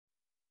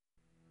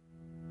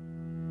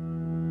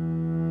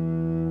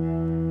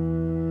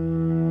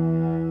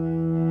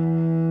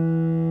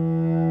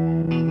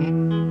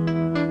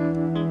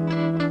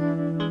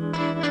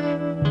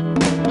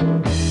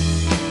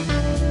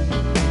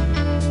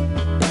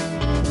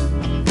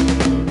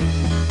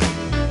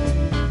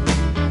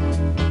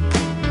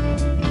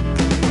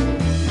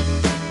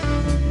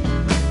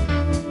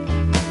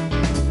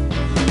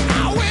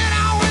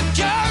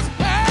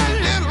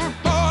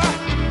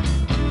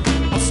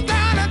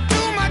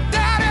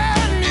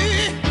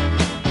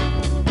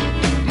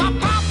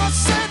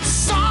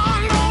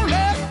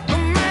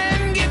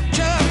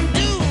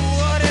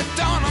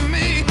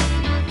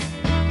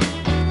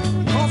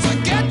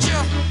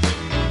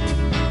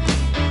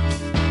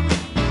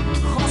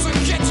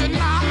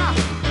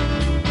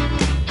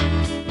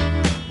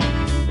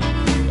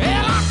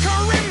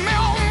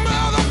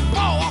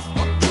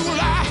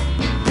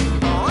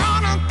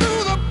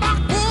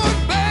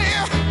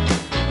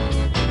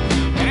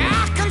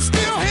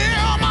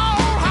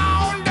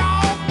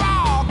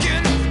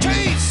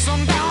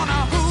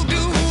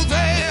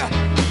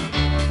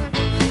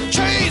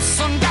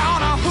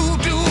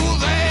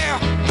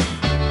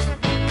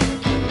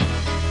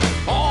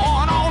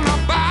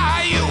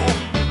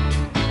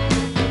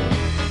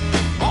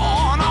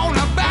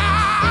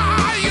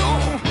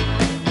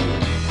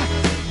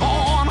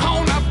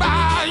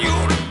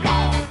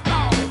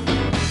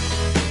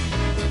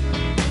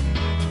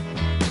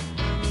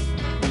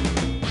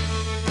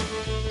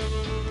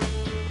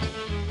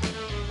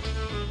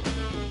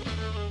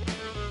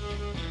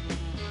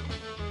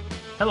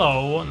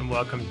Hello, and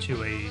welcome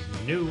to a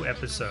new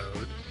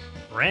episode,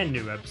 brand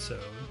new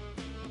episode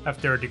of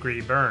Third Degree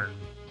Burn.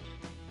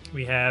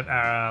 We have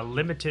a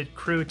limited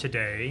crew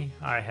today.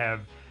 I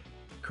have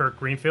Kirk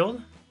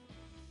Greenfield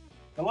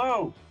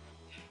Hello.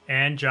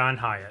 and John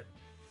Hyatt.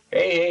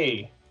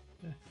 Hey.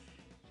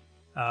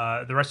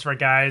 The rest of our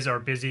guys are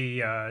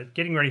busy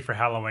getting ready for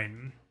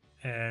Halloween,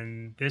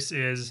 and this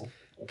is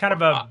kind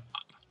of a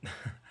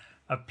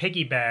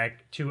piggyback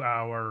to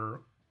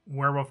our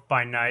Werewolf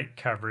by Night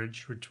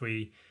coverage, which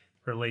we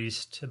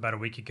released about a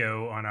week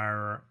ago on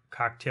our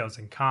Cocktails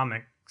and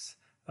Comics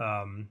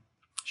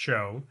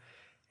show.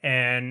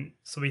 And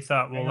so we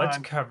thought, well, Hang let's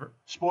on. cover.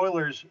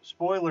 Spoilers.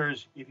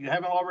 If you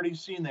haven't already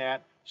seen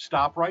that,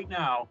 stop right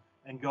now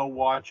and go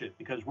watch it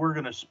because we're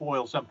going to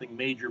spoil something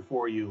major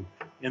for you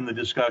in the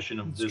discussion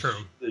of It's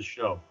true. this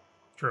show.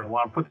 True. I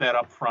want to put that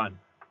up front.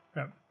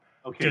 Yep.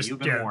 Okay, you've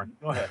been warned.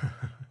 Go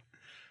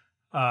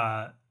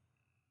ahead.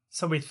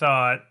 So we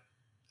thought,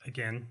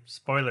 again,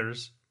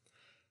 spoilers.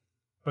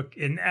 But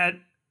in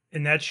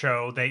that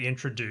show, they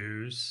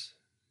introduce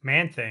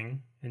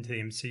Man-Thing into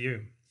the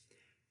MCU.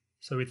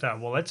 So we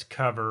thought, well, let's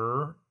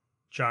cover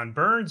John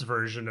Byrne's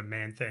version of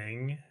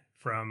Man-Thing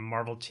from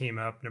Marvel Team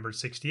Up number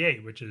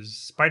 68, which is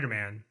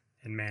Spider-Man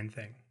and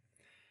Man-Thing.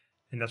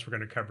 And that's what we're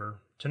going to cover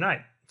tonight.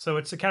 So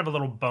it's a kind of a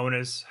little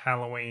bonus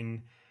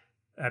Halloween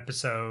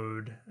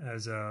episode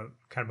as a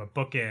kind of a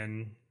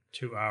bookend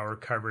to our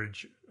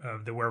coverage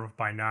of the Werewolf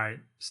by Night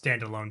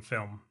standalone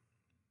film.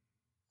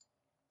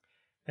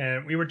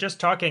 And we were just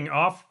talking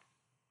off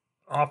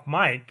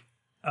mic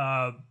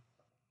about,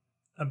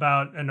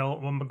 and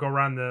we'll go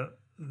around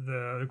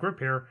the group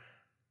here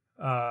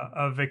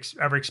of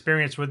our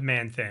experience with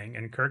Man-Thing.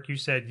 And Kirk, you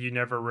said you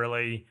never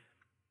really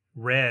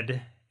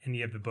read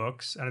any of the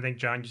books, and I think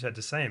John, you said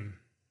the same.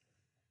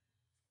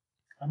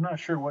 I'm not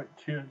sure what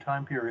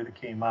time period it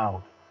came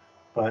out,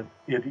 but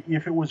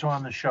if it was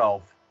on the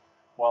shelf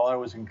while I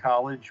was in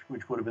college,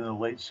 which would have been the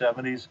late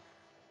 70s,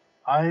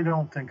 I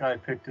don't think I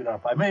picked it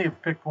up. I may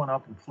have picked one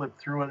up and flipped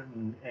through it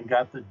and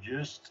got the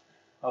gist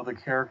of the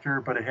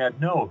character, but it had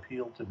no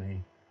appeal to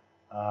me,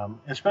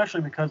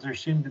 especially because there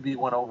seemed to be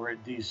one over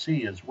at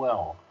DC as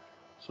well.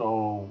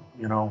 So,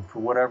 for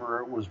whatever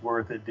it was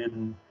worth, it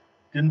didn't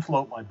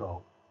float my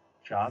boat.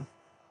 John?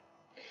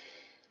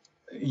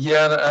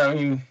 Yeah,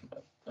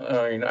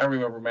 I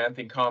remember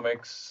Man-Thing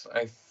comics.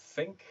 I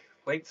think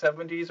late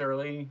 70s,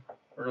 early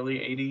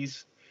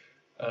 80s.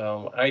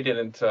 I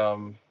didn't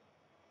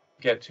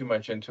get too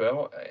much into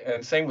it,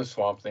 and same with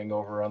Swamp Thing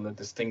over on the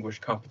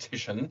Distinguished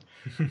Competition.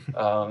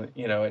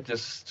 It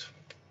just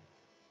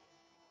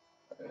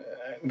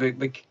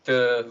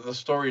the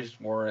stories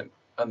weren't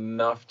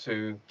enough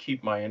to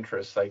keep my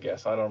interest, I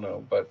guess. I don't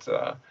know, but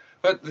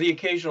the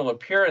occasional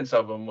appearance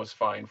of them was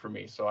fine for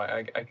me. So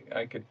I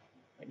could,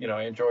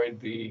 I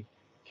enjoyed the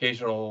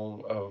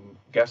occasional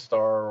guest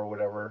star or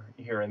whatever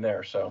here and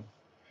there. So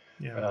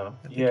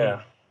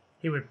yeah,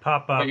 he would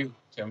pop up. You,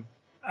 Tim?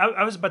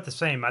 I was about the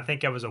same. I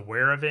think I was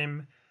aware of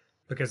him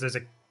because as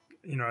I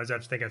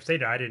think I've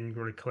stated, I didn't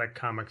really collect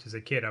comics as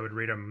a kid. I would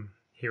read them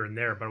here and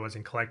there, but I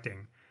wasn't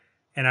collecting.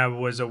 And I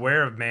was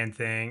aware of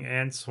Man-Thing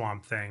and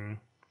Swamp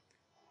Thing,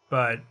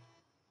 but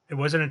it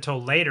wasn't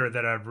until later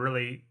that I've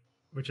really,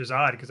 which is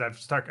odd because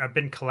I've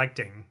been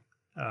collecting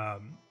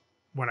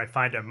when I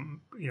find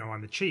them, on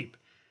the cheap.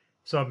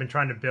 So I've been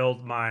trying to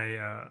build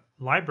my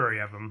library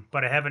of them,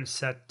 but I haven't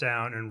sat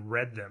down and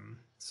read them.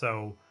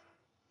 So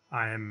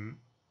I'm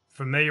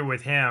familiar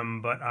with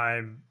him, but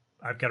I've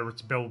got to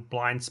build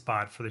blind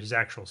spot for his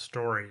actual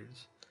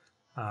stories.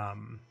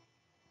 And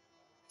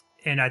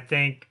I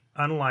think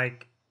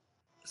unlike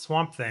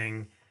Swamp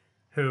Thing,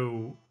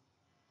 who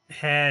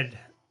had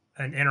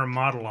an inner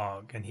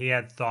monologue and he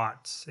had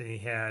thoughts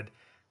and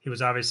he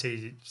was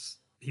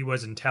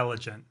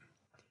intelligent.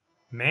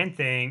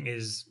 Man-Thing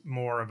is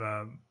more of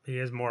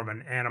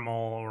an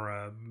animal or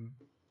a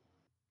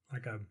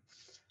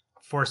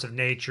force of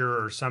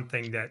nature or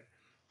something that,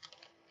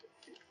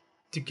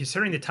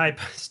 considering the type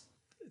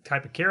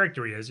of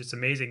character he is, it's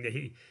amazing that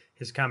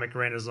his comic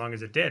ran as long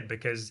as it did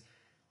because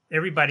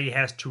everybody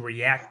has to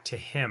react to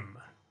him.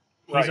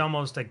 He's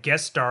almost a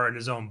guest star in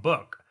his own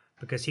book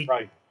because he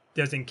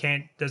doesn't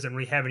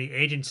really have any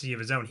agency of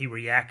his own. He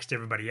reacts to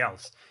everybody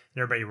else,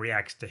 and everybody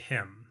reacts to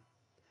him.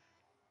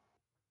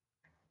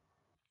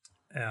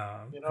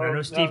 I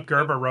know Steve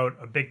Gerber wrote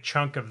a big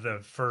chunk of either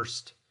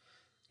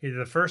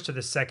the first or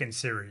the second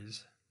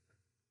series.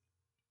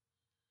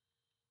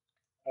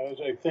 As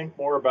I think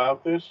more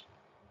about this,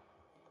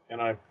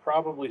 and I've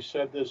probably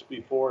said this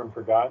before and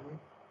forgotten,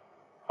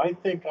 I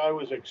think I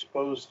was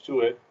exposed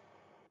to it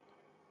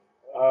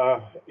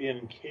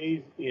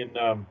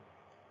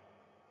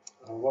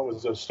what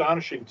was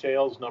Astonishing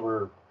Tales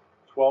number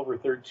 12 or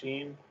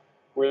 13,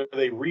 where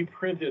they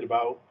reprinted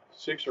about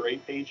 6 or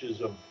 8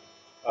 pages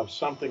of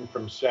something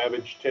from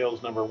Savage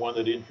Tales number 1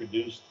 that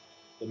introduced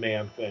the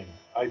Man-Thing.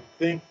 I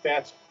think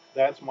that's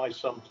my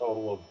sum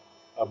total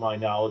of my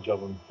knowledge of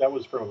him. That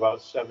was from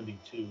about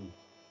 72.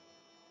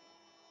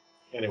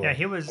 Anyway, Yeah,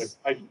 he was.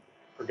 I'd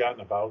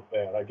forgotten about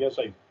that. I guess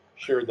I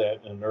shared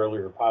that in an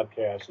earlier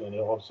podcast, and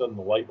all of a sudden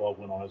the light bulb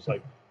went on. It's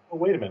like, oh,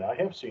 wait a minute, I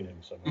have seen him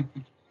somewhere.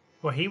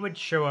 Well, he would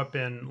show up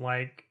in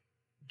like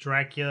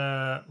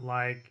Dracula,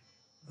 like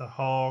the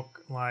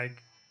Hulk,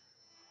 like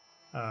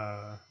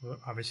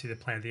obviously the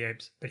Planet of the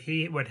Apes, but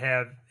he would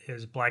have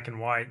his black and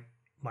white,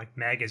 like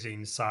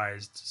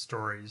magazine-sized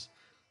stories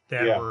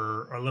that Yeah.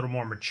 were a little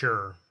more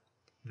mature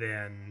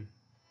than.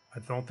 I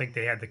don't think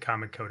they had the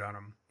comic code on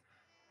them.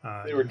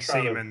 They You were can see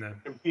trying him to in the.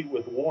 compete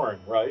with Warren,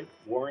 right?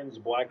 Warren's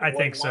black and I white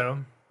think one.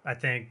 so. I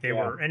think they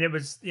Yeah. were, and it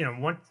was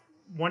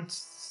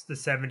once the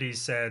 '70s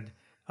said,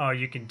 "Oh,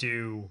 you can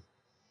do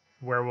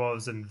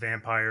werewolves and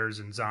vampires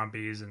and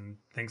zombies and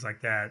things like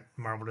that."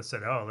 Marvel just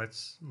said, "Oh,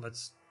 let's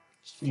flood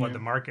Yeah. the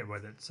market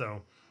with it."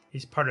 So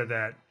he's part of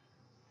that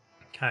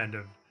kind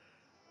of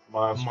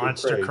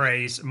monster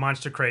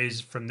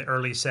craze from the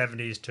early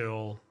 '70s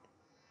till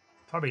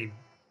probably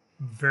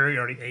very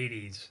early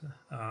 '80s.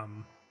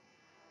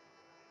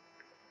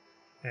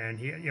 And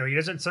he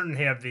doesn't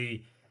certainly have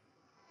the,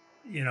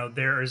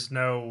 there's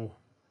no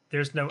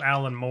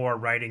Alan Moore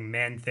writing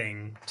Man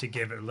Thing to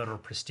give it a little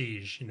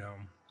prestige,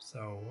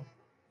 So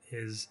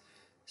his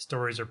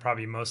stories are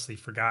probably mostly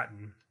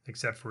forgotten,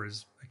 except for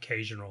his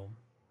occasional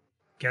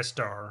guest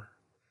star.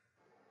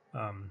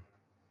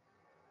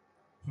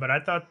 But I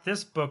thought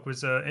this book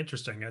was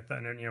interesting. I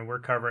thought, we're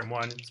covering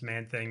one, it's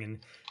Man Thing, and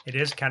it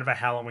is kind of a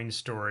Halloween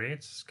story.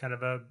 It's kind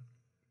of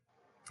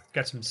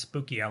got some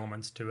spooky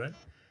elements to it.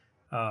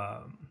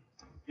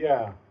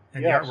 Yeah.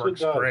 And Yes, the it artwork's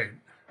does. great.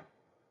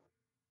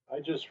 I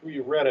just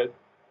reread it.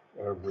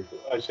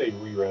 I say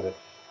reread it.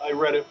 I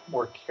read it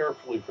more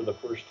carefully for the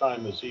first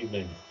time this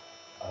evening,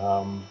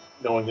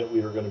 knowing that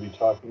we were going to be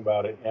talking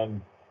about it.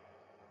 And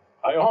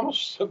I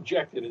almost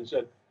objected and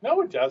said, no,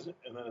 it doesn't.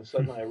 And then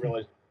suddenly I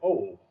realized,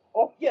 oh,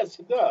 yes,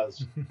 it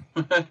does.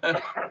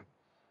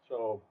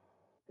 So,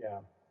 yeah.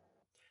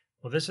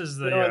 Well, this is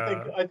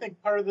the. I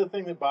think part of the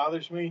thing that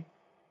bothers me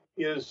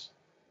is,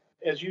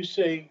 as you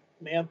say,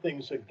 Man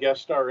Thing's a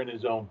guest star in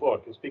his own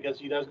book. It's because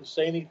he doesn't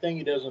say anything,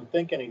 he doesn't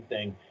think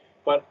anything,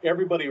 but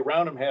everybody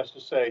around him has to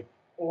say,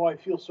 "Oh, I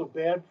feel so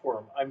bad for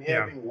him. I'm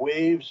having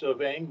waves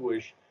of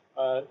anguish."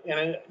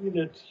 And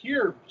to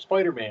hear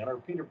Spider-Man or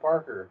Peter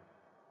Parker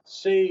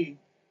say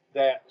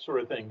that sort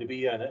of thing, to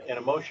be an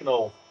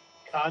emotional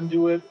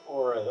conduit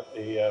or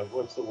a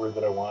what's the word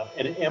that I want?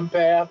 An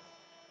empath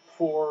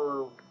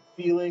for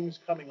feelings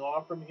coming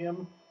off from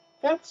him.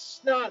 That's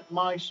not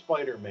my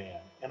Spider-Man.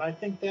 And I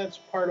think that's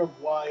part of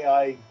why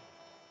I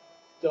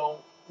don't,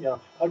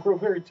 I grow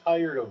very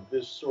tired of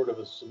this sort of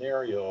a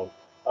scenario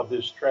of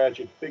this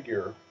tragic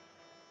figure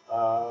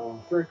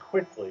very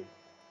quickly.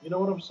 You know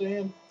what I'm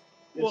saying?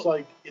 It's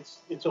like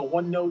it's a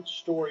one-note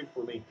story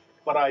for me.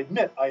 But I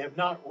admit I have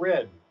not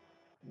read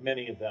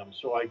many of them,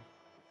 so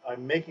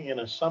I'm making an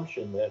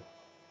assumption that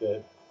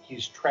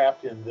he's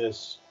trapped in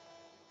this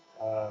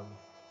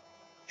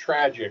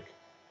tragic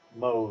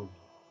mode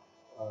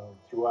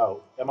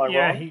throughout. Am I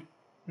wrong?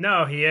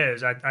 No, he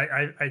is.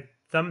 I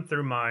thumbed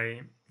through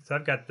so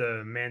I've got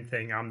the Man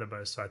Thing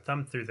omnibus, so I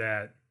thumbed through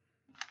that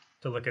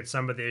to look at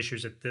some of the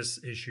issues that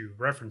this issue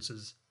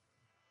references,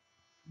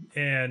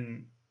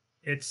 and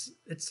it's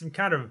some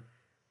kind of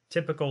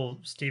typical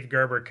Steve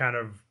Gerber kind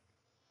of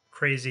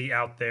crazy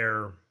out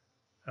there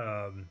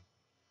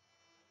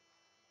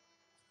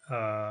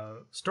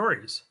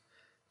stories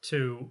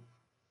to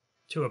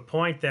a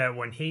point that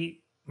when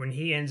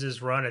he ends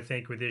his run, I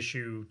think with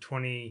issue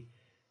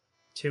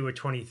 22 or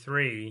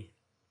 23,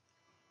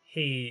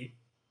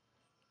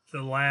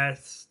 the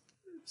last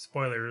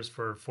spoilers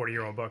for a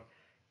 40-year-old book,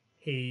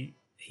 he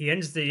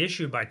ends the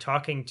issue by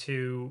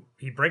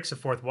he breaks the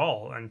fourth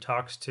wall and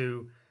talks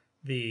to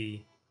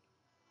the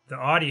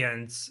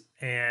audience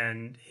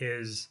and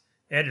his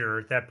editor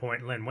at that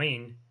point, Len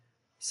Wein,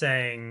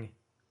 saying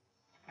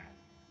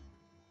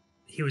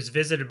he was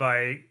visited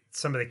by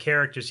some of the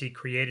characters he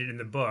created in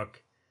the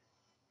book,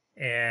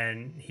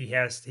 and he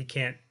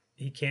can't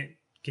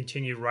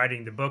continue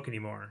writing the book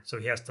anymore, so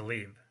he has to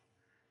leave.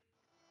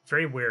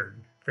 Very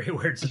weird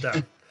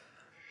stuff.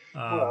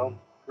 Well,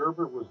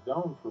 Gerber was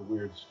known for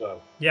weird stuff.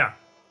 Yeah,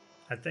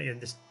 I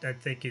think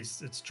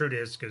it's true to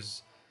this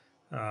because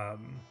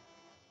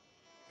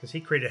he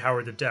created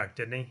Howard the Duck,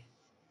 didn't he?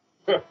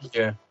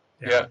 Yeah,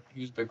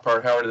 he was a big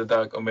part. Howard the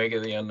Duck, Omega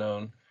the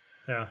Unknown.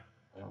 Yeah.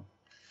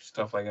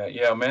 Stuff like that.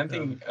 Yeah, Man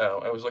Thing,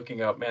 I was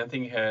looking up, Man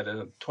Thing had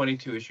a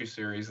 22-issue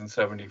series in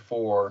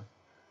 74,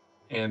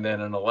 and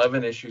then an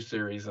 11-issue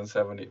series in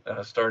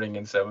starting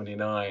in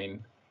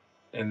 79.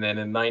 And then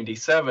in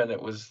 97,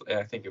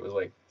 I think it was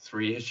like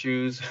 3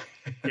 issues.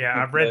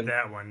 Yeah, I've read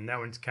that one. That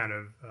one's kind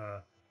of,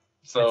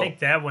 I think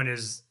that one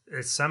is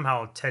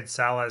somehow Ted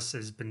Sallis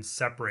has been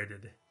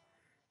separated.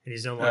 And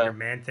he's no longer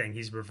Man Thing.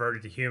 He's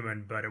reverted to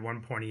human, but at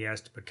one point he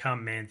has to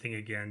become Man Thing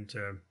again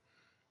to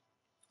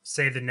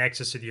save the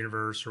nexus of the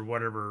universe or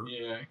whatever.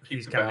 Yeah,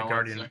 he's kind of the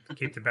guardian.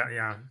 Keep the balance.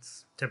 Yeah,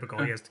 it's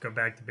typical. He has to go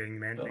back to being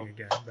Man Thing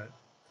again. But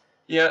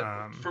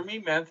yeah, for me,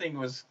 Man Thing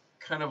was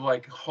kind of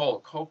like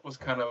Hulk. Hulk was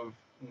kind of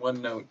one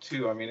note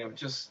too. I mean, it was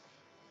just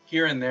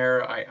here and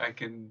there. I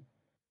can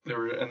there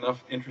were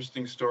enough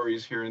interesting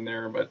stories here and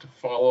there, but to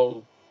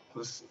follow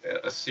this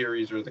a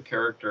series or the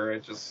character,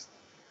 it just.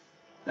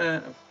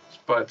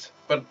 But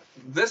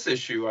this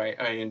issue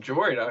I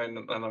enjoyed,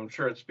 and I'm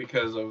sure it's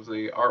because of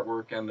the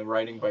artwork and the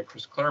writing by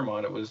Chris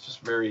Claremont. It was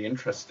just very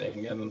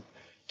interesting and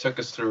took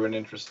us through an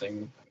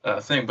interesting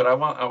thing. But I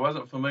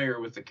wasn't familiar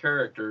with the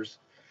characters,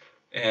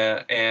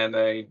 and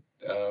I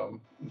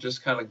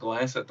just kind of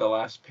glanced at the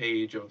last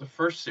page of the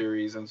first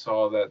series and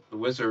saw that the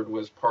wizard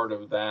was part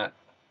of that.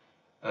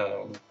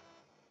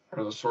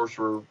 Or the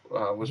sorcerer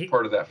was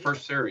part of that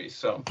first series.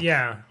 So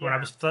yeah, when I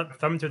was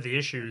thumbing through the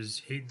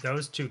issues,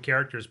 those two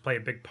characters play a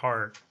big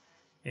part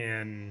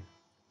in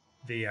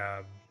the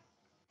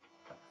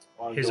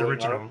his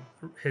original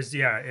art? His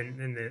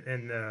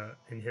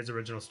in his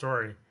original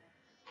story.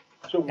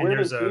 So where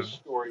does this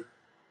story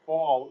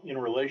fall in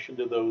relation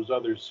to those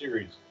other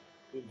series?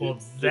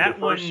 Did the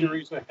first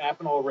series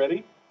happen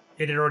already?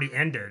 It had already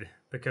ended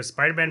because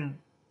Spider-Man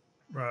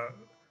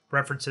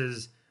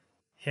references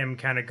him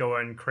kind of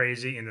going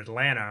crazy in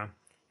Atlanta,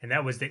 and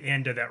that was the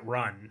end of that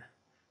run.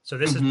 So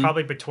this is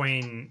probably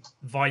between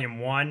volume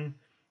 1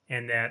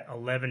 and that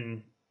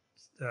 11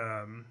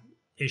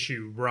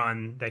 issue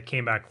run that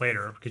came back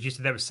later, because you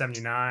said that was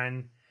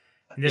 79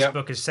 and this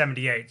book is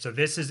 78. So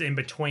this is in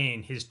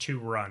between his two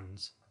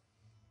runs.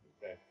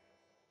 Okay.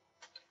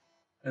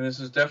 And this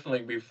is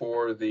definitely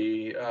before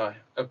the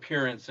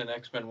appearance in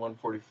X-Men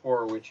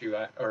 144, which you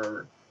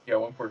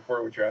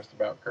 144, which you asked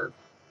about, Kurt.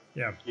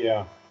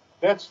 Yeah.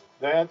 That's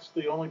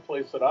the only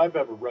place that I've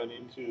ever run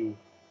into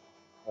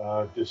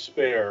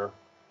despair,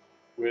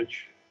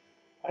 which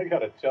I got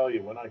to tell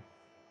you,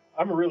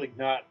 I'm really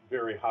not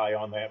very high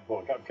on that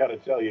book. I've got to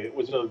tell you, it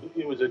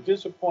was a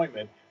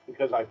disappointment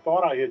because I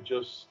thought I had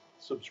just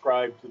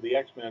subscribed to the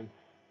X-Men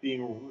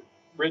being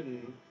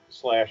written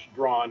 /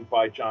 drawn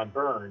by John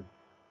Byrne,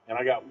 and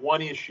I got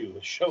one issue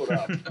that showed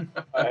up,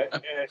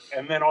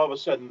 and then all of a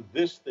sudden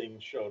this thing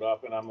showed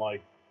up, and I'm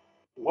like,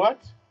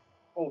 what?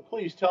 Oh,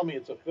 please tell me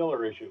it's a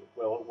filler issue.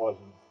 Well, it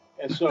wasn't.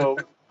 And so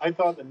I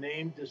thought the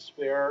name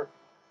Despair,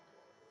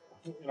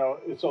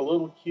 it's a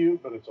little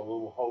cute, but it's a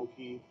little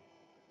hokey.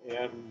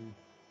 And,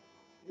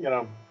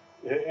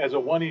 as a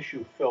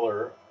one-issue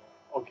filler,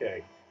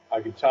 okay, I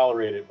could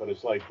tolerate it, but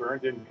it's like Byrne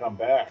didn't come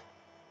back.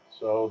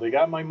 So they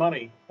got my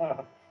money.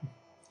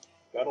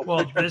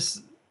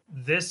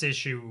 This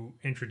issue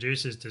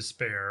introduces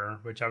Despair,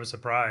 which I was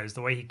surprised.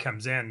 The way he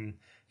comes in,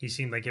 he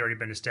seemed like he'd already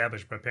been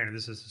established, but apparently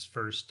this is his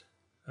first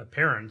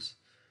appearance.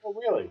 Oh,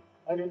 really?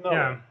 I didn't know.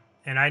 Yeah,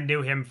 and I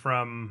knew him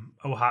from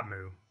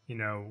Ohatmu,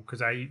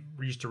 because I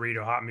used to read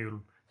Ohatmu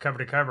cover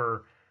to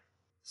cover.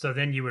 So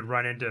then you would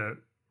run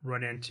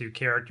into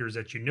characters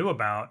that you knew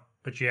about,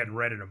 but you hadn't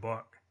read in a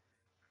book.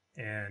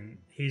 And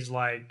he's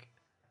like,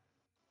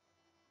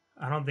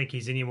 I don't think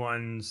he's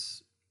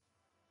anyone's,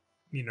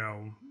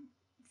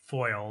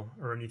 foil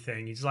or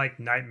anything. He's like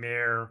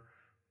Nightmare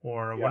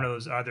or one of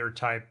those other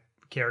type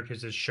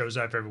characters that shows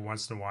up every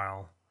once in a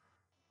while.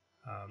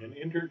 An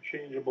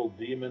interchangeable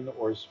demon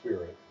or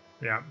spirit.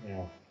 Yeah.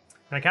 And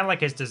I kind of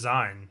like his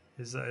design.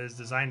 His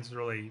design's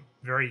really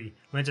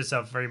lends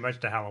itself very much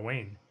to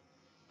Halloween.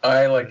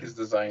 I like his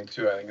design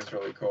too. I think it's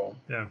really cool.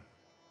 Yeah.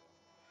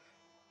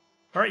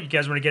 All right, you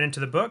guys want to get into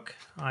the book?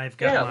 I've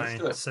got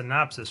my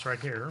synopsis right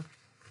here,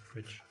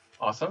 which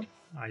awesome.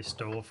 I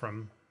stole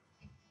from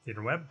the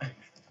interweb,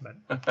 but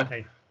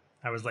hey,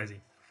 I was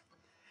lazy.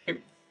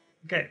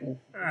 Okay.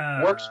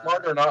 Work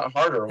smarter, not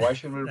harder. Why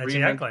should we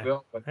reinvent the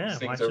wheel?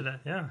 Things are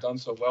done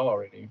so well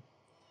already.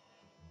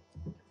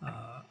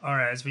 All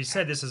right, as we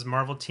said, this is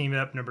Marvel Team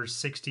Up number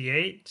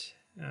 68.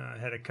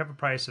 Had a cover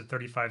price of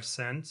 35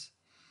 cents.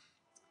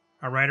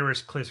 Our writer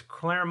is Chris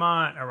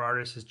Claremont. Our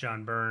artist is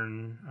John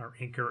Byrne. Our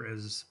inker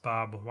is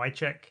Bob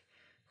Wycheck.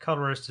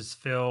 Colorist is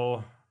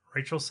Phil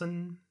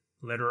Rachelson.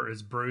 Letterer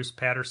is Bruce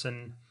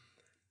Patterson.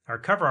 Our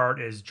cover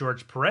art is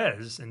George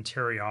Perez and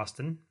Terry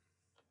Austin.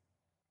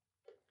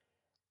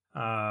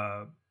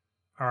 Our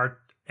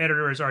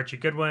editor is Archie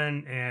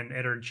Goodwin, and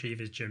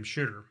editor-in-chief is Jim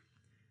Shooter.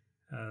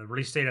 The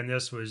release date on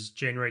this was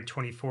January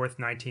 24th,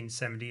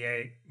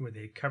 1978, with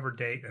a cover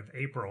date of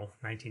April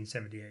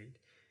 1978.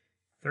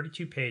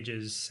 32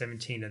 pages,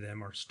 17 of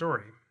them are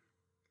story.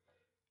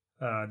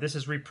 This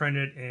is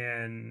reprinted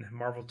in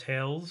Marvel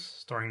Tales,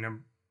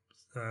 starring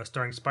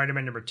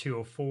Spider-Man number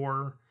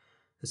 204,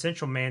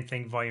 Essential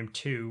Man-Thing Volume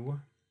 2,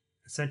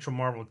 Essential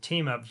Marvel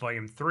Team-Up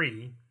Volume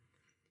 3.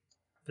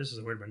 This is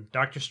a weird one.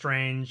 Doctor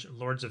Strange,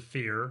 Lords of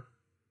Fear,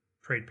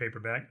 trade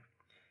paperback,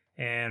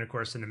 and of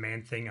course in the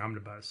Man-Thing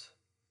Omnibus.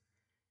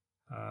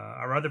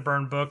 Our other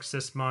Byrne books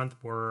this month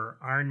were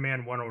Iron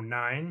Man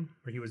 109,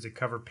 where he was a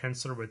cover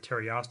penciler with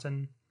Terry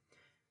Austin,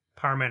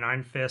 Power Man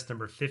Iron Fist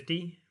number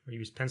 50, where he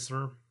was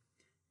penciler,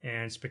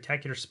 and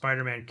Spectacular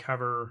Spider-Man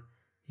cover,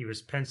 he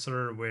was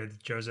penciler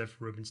with Joseph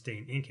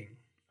Rubinstein inking.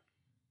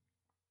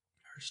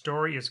 Our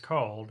story is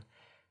called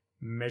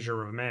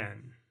Measure of a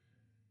Man.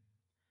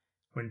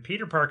 When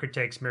Peter Parker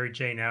takes Mary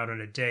Jane out on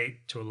a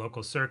date to a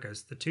local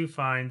circus, the two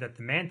find that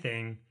the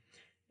Man-Thing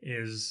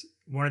is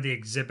one of the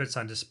exhibits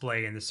on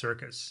display in the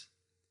circus.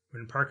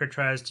 When Parker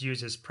tries to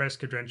use his press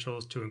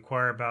credentials to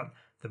inquire about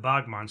the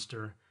Bog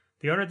Monster,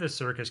 the owner of the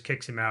circus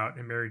kicks him out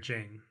and Mary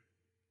Jane.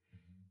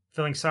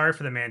 Feeling sorry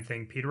for the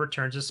Man-Thing, Peter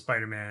returns as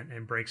Spider-Man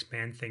and breaks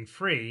Man-Thing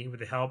free with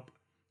the help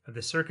of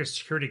the circus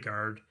security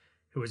guard,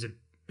 who is a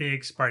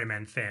big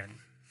Spider-Man fan.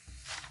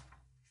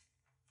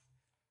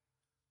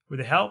 With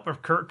the help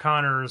of Kurt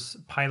Connor's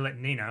pilot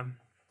Nina,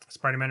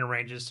 Spider-Man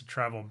arranges to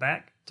travel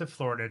back to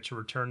Florida to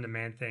return the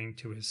Man-Thing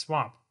to his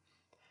swamp.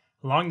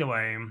 Along the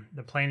way,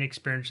 the plane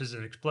experiences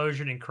an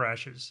explosion and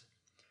crashes.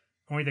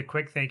 Only the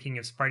quick thinking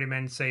of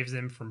Spider-Man saves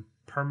them from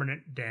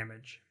permanent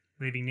damage.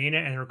 Leaving Nina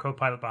and her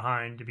co-pilot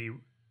behind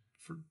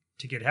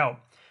to get help,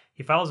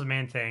 he follows the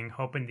Man-Thing,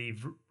 hoping the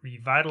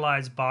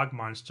revitalized Bog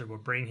Monster will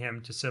bring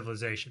him to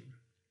civilization.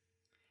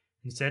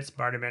 Instead,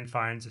 Spider-Man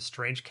finds a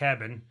strange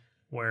cabin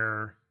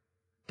where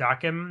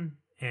Dockham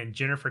and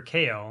Jennifer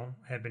Kale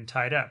have been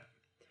tied up.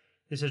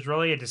 This is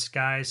really a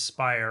disguised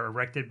spire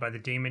erected by the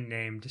demon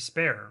named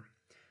Despair,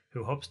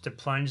 who hopes to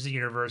plunge the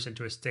universe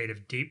into a state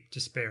of deep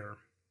despair.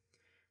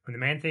 When the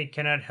Man-Thing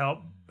cannot help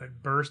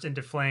but burst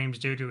into flames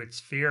due to its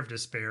fear of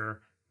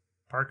despair,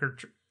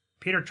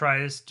 Peter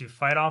tries to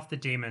fight off the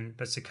demon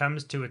but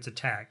succumbs to its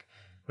attack,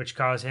 which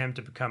causes him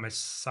to become a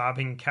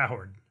sobbing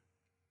coward.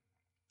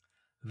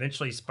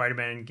 Eventually,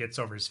 Spider-Man gets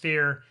over his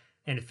fear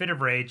and, in a fit of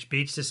rage,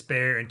 beats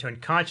Despair into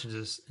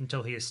unconsciousness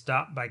until he is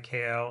stopped by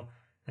Kale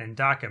and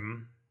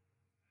Dockham.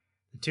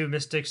 The two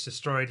mystics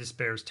destroy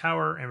Despair's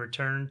tower and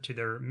return to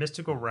their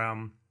mystical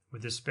realm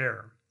with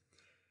Despair.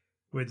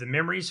 With the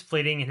memories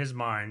fleeting in his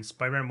mind,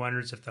 Spider-Man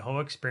wonders if the whole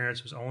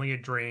experience was only a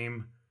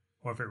dream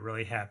or if it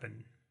really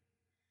happened.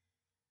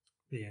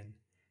 The end.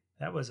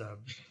 That was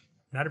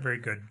not a very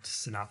good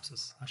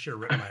synopsis. I should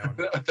have written my own.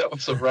 That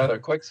was a rather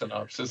quick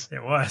synopsis.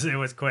 It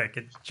was quick.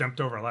 It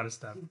jumped over a lot of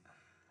stuff.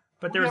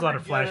 But there was a lot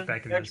of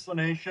flashback in this.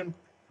 Explanation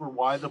for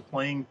why the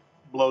plane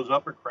blows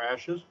up or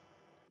crashes?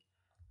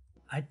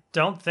 I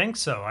don't think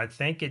so. I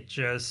think it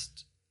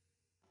just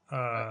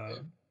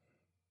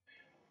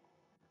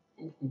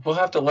We'll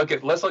have to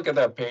let's look at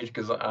that page,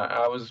 because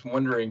I was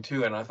wondering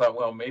too, and I thought,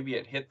 well, maybe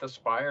it hit the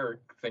spire,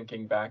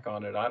 thinking back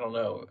on it. I don't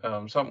know.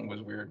 Something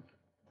was weird.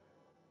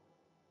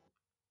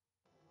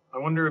 I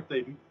wonder if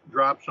they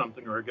dropped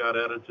something or it got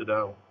edited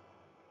out.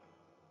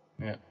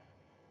 Yeah.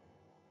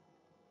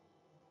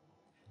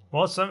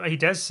 Well, he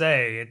does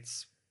say,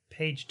 it's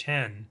page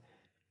 10.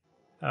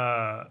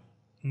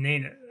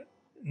 Nina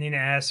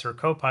asks her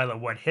co-pilot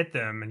what hit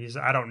them, and he says,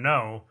 I don't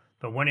know,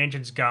 but one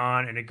engine's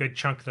gone and a good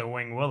chunk of the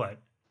wing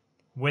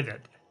with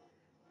it.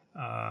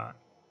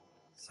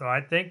 So I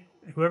think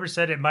whoever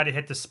said it might have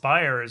hit the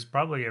spire is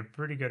probably a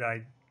pretty good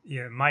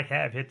idea. It might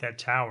have hit that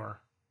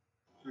tower.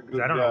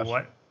 I don't know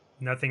what.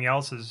 Nothing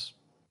else is,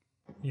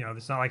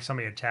 it's not like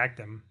somebody attacked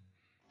them.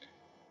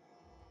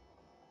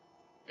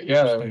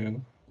 Yeah, I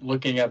mean,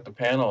 looking at the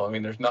panel, I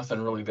mean, there's nothing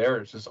really there.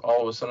 It's just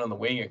all of a sudden the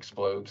wing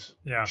explodes.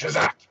 Yeah.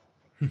 Shazak!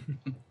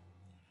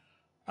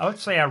 I would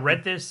say I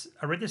read this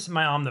in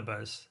my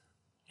omnibus,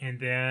 and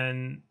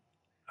then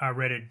I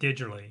read it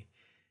digitally.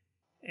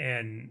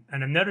 And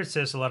I've noticed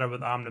this a lot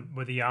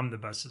with the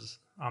omnibuses,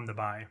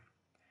 omnibuy,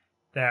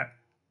 that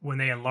when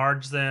they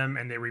enlarge them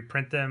and they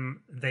reprint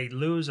them, they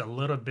lose a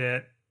little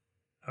bit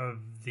of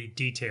the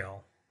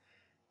detail.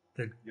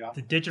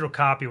 The digital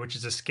copy, which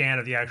is a scan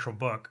of the actual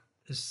book,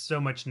 is so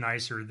much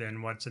nicer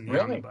than what's in the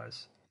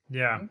omnibus.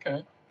 Yeah.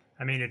 Okay.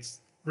 I mean,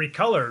 it's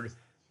recolored,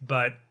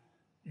 but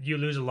you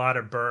lose a lot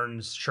of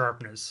Burns'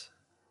 sharpness.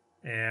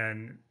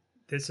 And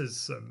this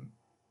is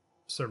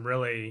some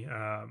really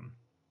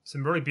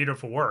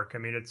beautiful work. I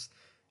mean,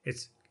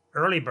 it's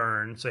early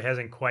Byrne, so he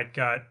hasn't quite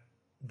got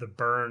the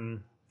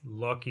Byrne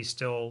look. He's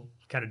still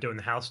kind of doing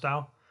the house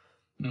style.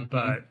 Mm-hmm.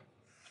 But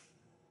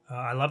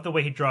I love the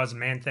way he draws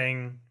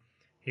Man-Thing.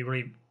 He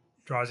really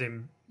draws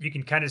him. You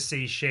can kind of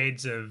see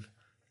shades of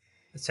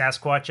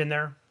Sasquatch in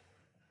there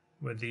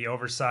with the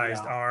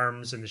oversized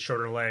arms and the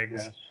shorter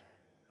legs. Yes.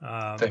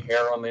 The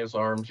hair on his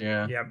arms,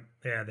 yeah. Yep.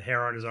 Yeah, the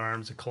hair on his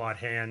arms, the clawed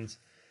hands.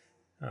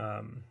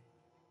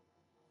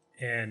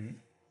 And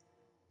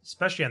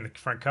especially on the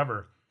front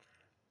cover,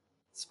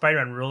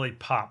 Spider-Man really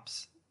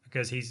pops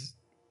because he's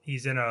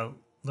in a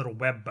little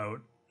web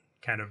boat,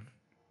 kind of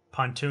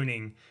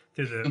pontooning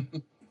through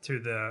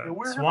the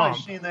Where swamp.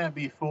 have I seen that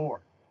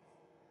before?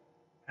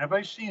 Have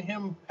I seen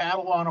him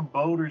paddle on a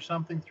boat or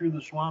something through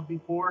the swamp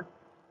before?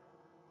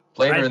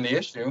 Later in the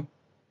issue.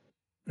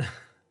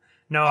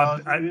 No,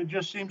 it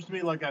just seems to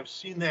me like I've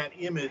seen that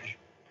image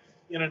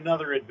in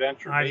another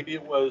adventure. Maybe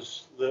it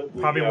was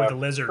probably with the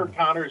lizard. Kurt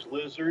Connor's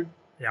lizard.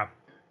 Yeah,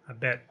 I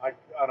bet. I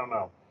don't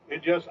know.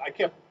 I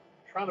kept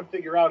trying to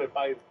figure out if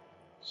I've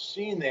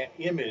seen that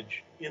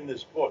image in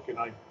this book, and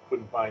I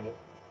couldn't find it.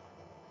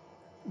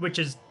 Which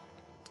is,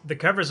 the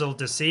cover's a little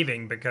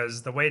deceiving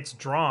because the way it's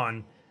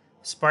drawn,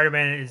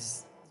 Spider-Man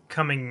is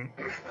coming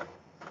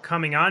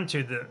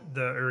onto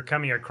or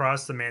coming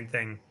across the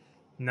Man-Thing.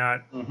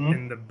 Not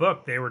in the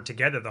book, they were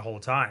together the whole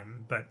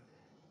time, but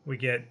we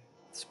get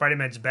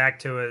Spider-Man's back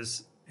to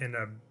us in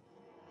a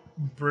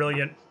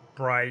brilliant,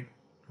 bright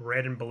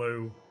red and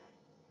blue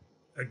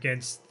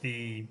against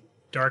the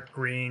dark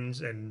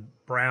greens and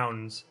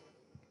browns,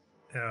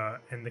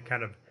 and the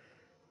kind of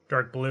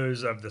dark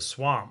blues of the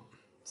swamp.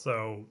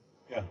 So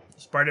Yeah.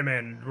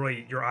 Spider-Man,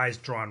 really, your eyes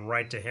drawn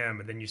right to him,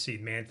 and then you see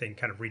Man-Thing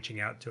kind of reaching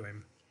out to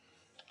him.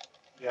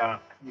 Yeah,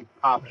 he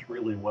pops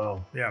really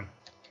well. Yeah.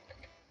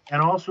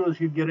 And also, as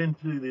you get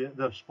into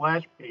the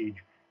splash page,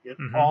 it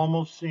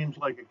almost seems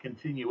like a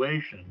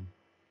continuation.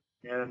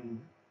 And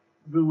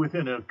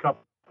within a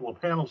couple of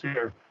panels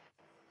here,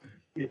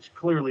 it's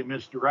clearly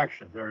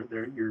misdirection.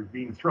 You're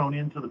being thrown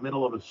into the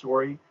middle of a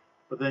story,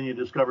 but then you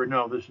discover,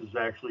 no, this is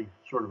actually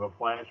sort of a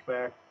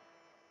flashback.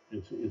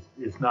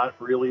 It's not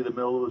really the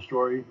middle of the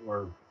story,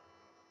 or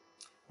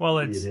well,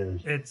 maybe it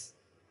is. It's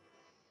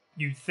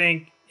you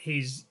think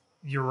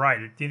you're right.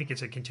 You think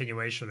it's a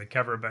continuation of the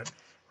cover, but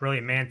really,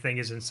 Man-Thing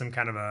is in some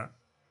kind of a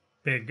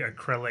big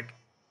acrylic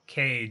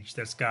cage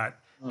that's got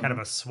kind of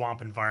a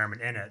swamp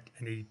environment in it,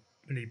 and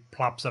he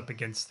plops up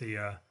against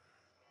the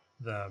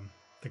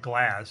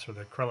glass or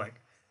the acrylic,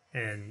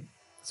 and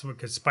so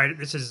because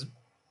this is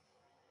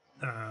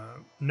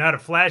not a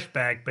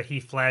flashback, but he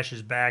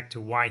flashes back to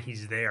why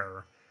he's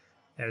there,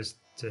 as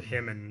to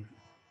him and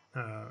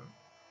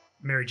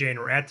Mary Jane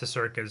are at the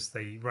circus.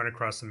 They run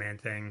across the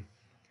Man-Thing,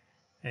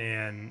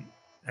 and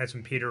that's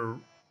when Peter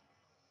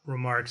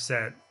remarks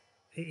that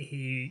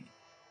he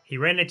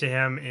ran into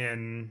him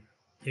in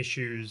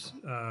issues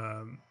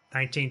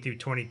 19 through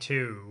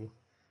 22,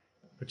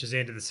 which is the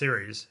end of the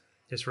series,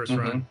 his first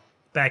run,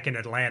 back in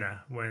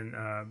Atlanta when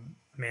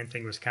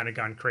Man-Thing was kind of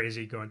gone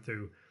crazy going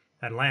through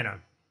Atlanta.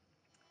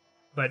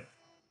 But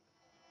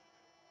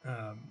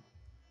and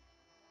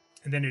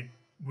then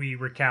we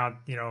recount,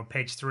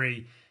 page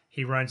 3,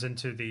 he runs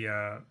into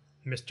the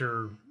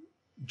Mr.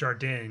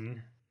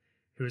 Jardine,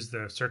 who's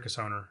the circus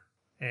owner,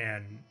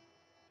 and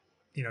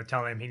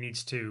telling him he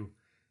needs to,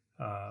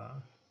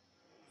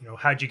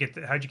 how'd you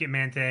get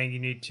Man-Thing? You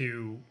need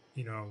to,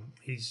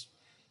 he's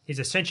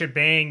a sentient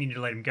being. You need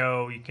to let him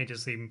go. You can't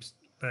just leave him.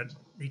 But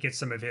he gets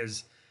some of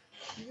his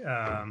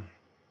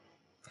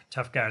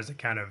tough guys that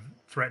kind of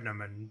threaten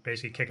him and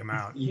basically kick him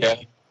out. Yeah.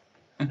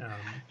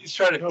 He's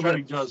trying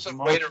to does some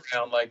weight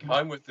around, like,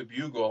 I'm with the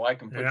bugle. I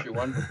can put you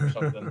under or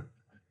something.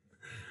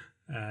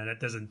 That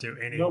doesn't do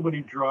any.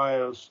 Nobody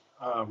draws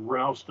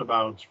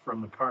roustabouts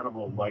from the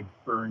carnival like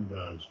Byrne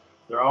does.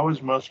 They're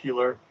always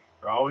muscular.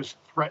 They're always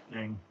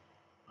threatening.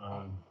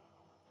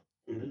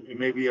 It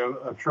may be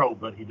a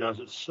trope, but he does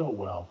it so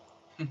well.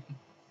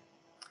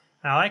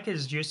 I like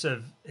his use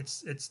of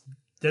it's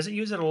doesn't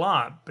use it a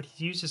lot, but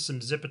he uses some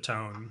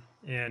Zipatone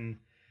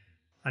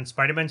on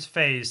Spider-Man's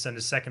face on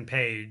the second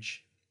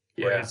page.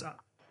 Yeah.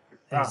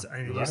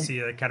 And you see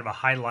a kind of a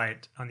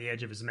highlight on the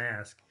edge of his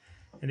mask,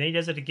 and then he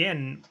does it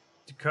again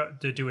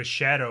to do a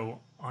shadow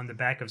on the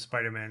back of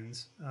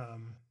Spider-Man's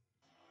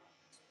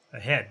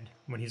head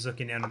when he's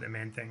looking down at the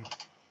Man-Thing,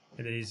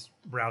 and then he's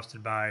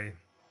rousted by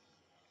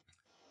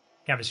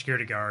kind of a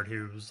security guard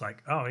who's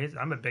like, "Oh,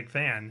 I'm a big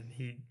fan."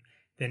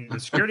 Then the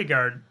security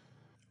guard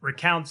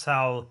recounts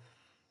how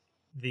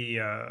the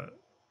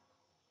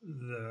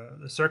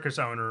circus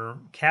owner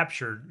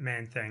captured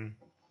Man-Thing,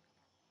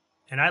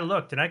 and I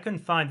looked and I couldn't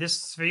find.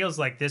 This feels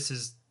like this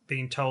is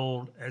being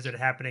told as it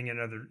happening in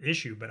another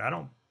issue, but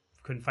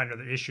couldn't find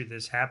another issue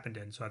this happened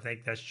in. So I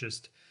think that's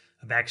just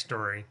a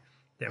backstory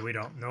that we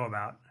don't know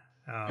about.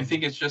 I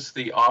think it's just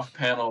the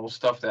off-panel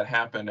stuff that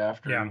happened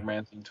after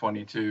Man-Thing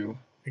 22.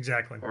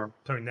 Exactly. Or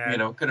putting that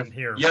could have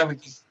here. Yeah,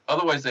 because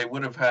otherwise they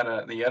would have had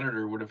the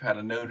editor would have had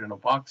a note in a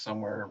box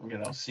somewhere.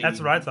 That's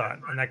what I thought,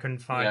 and I couldn't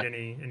find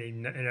any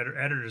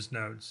editor's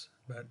notes.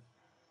 But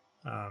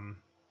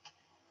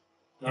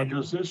now,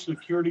 does this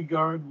security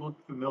guard look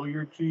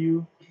familiar to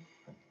you?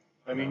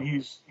 I mean,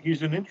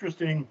 he's an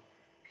interesting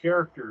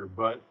character,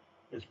 but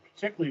it's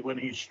particularly when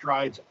he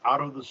strides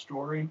out of the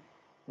story,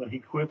 when he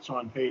quits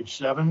on page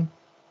 7,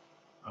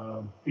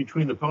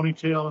 between the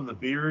ponytail and the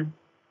beard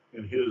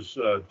and his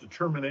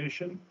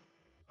determination.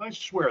 I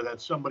swear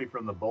that's somebody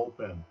from the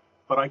bullpen,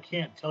 but I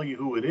can't tell you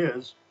who it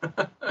is.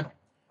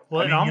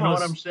 Well, you know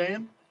what I'm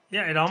saying?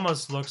 Yeah, it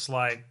almost looks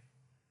like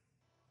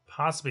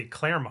possibly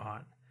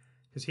Claremont,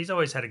 because he's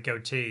always had a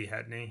goatee,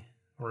 hadn't he,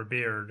 or a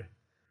beard?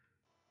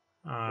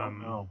 I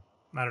don't know.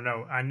 I don't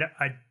know.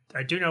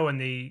 I do know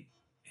in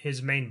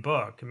his main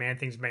book,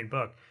 Man-Thing's main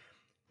book,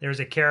 there's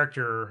a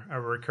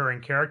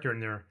recurring character in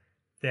there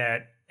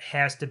that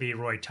has to be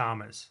Roy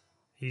Thomas.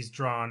 He's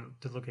drawn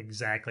to look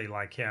exactly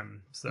like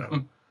him.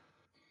 So,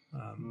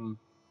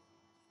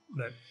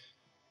 but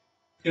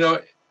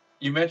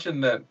you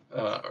mentioned that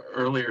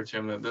earlier,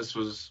 Tim, that this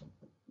was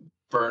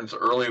Byrne's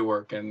early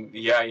work, and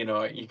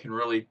you can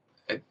really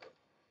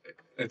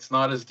it's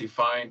not as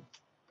defined.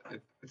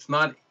 It's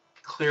not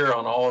clear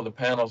on all of the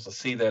panels to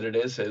see that it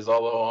is his.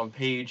 Although on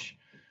page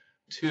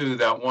 2,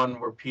 that one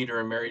where Peter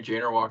and Mary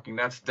Jane are walking,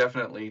 that's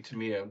definitely to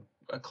me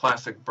a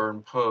classic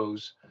Byrne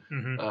pose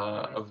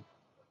of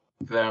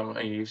them.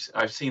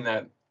 I've seen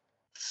that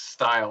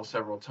style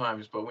several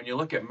times, but when you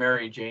look at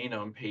Mary Jane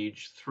on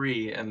page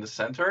 3 in the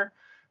center,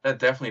 that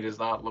definitely does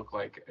not look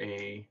like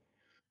a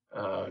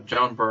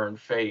John Byrne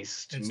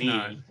face to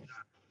me.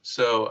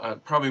 So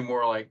probably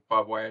more like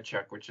Bob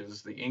Wyacek, which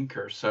is the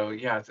inker. So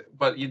yeah,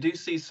 but you do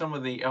see some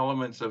of the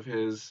elements of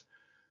his,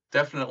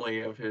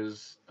 definitely of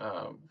his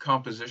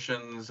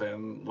compositions,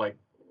 and like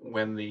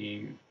when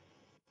the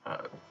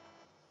uh,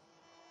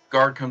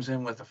 guard comes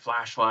in with a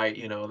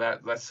flashlight,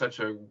 that's such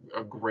a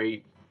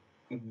great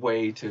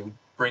way to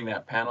bring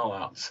that panel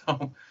out.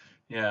 So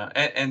yeah,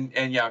 and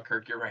yeah,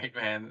 Kirk, you're right,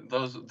 man.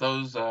 Those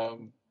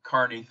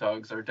Carney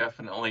thugs are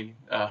definitely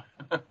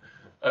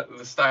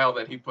the style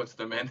that he puts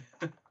them in.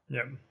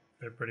 Yep,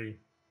 they're pretty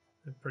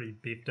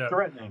beefed up.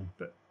 Threatening.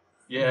 But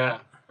yeah, Yeah,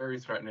 very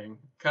threatening.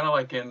 Kind of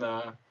like in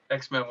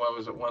X-Men, what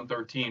was it,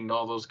 113?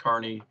 All those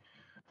Carney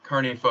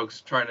folks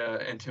trying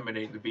to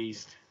intimidate the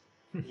Beast.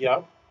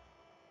 Yep.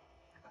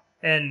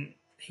 and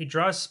he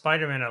draws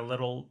Spider-Man a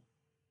little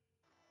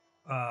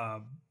uh,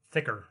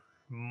 thicker,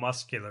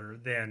 muscular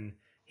than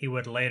he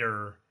would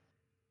later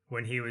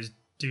when he was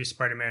do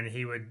Spider-Man.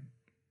 He would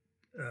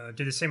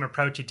do the same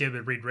approach he did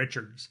with Reed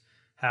Richards.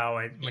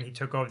 When he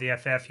took over the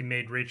FF, he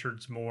made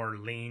Richards more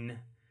lean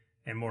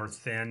and more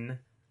thin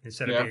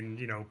instead of Yeah,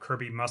 being,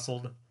 Kirby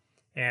muscled.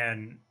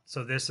 And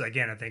so this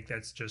again, I think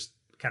that's just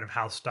kind of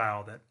house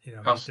style that he's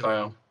house doing.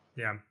 style.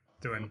 Yeah,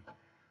 doing.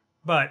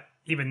 But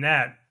even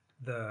that,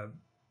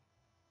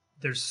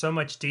 there's so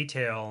much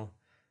detail.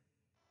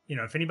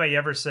 If anybody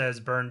ever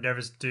says Byrne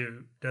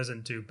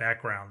doesn't do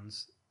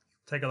backgrounds,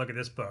 take a look at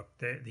this book.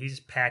 He's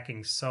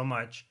packing so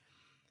much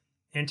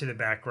into the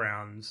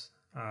backgrounds.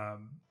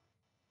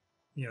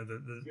 Gives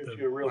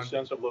you a real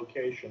sense of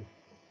location.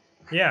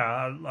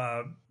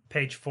 Yeah,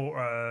 page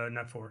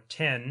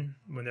 10,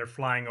 when they're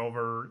flying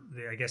over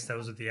I guess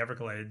those are the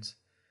Everglades.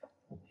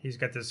 He's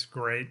got this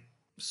great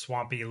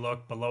swampy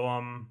look below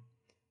him,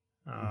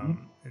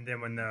 and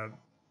then when the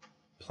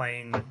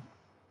plane,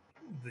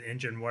 the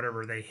engine,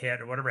 whatever they hit,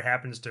 or whatever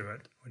happens to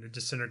it, when it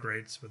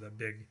disintegrates with a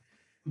big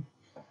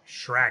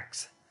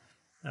shracks,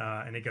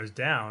 and it goes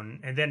down,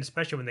 and then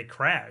especially when they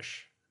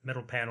crash,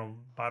 middle panel,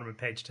 bottom of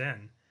page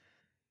 10,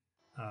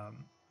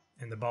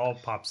 and the ball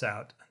pops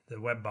out, the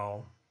web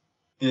ball.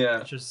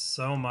 Yeah, It's just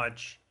so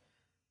much.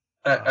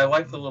 I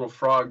like the little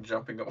frog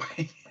jumping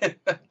away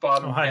at that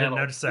bottom I didn't panel.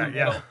 notice that.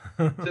 Yeah,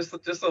 Just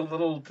a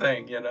little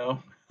thing.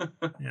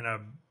 a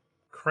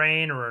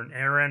crane or an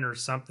Aaron or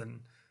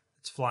something.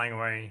 It's flying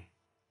away.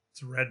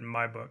 It's red in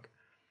my book.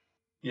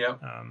 Yeah.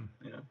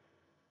 Yeah.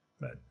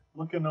 But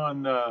looking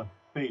on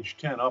page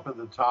 10 up at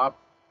the top,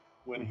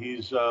 when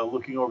he's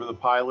looking over the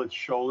pilot's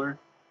shoulder,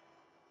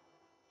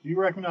 do you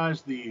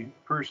recognize the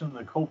person in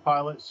the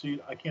co-pilot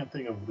seat? I can't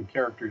think of the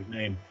character's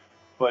name,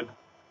 but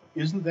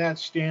isn't that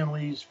Stan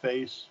Lee's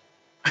face?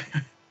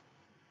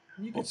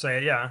 You could say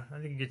it, yeah. I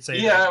think you could say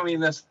yeah, that. I mean,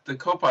 that's the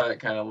co-pilot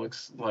kind of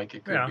looks like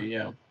it could be,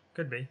 yeah.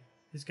 Could be.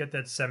 He's got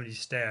that 70s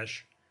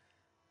stash.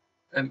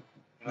 And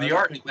the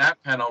art in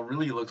that panel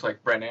really looks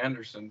like Brent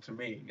Anderson to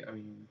me. I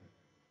mean,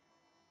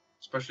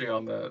 especially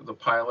on the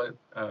pilot,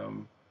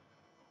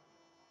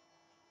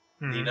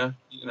 Nina,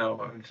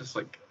 I'm just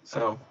like,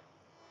 so.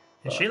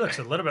 And she looks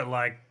a little bit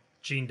like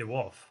Jean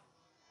DeWolf.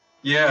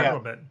 Yeah. A little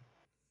bit.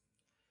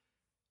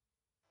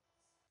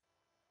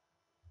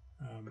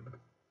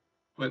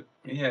 But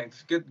yeah,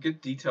 it's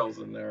good details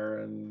in there,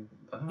 and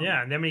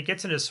yeah, and then when he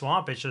gets into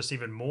swamp, it's just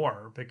even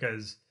more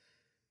because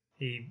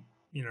he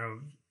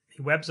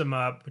webs them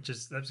up,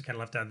 that's kind of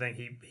left out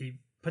thing. He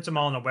puts them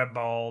all in a web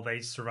ball.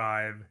 They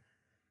survive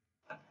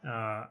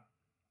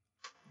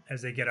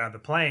as they get out of the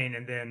plane,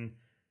 and then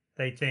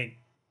they think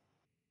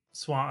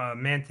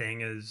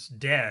Man-Thing is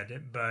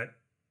dead, but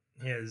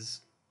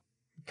his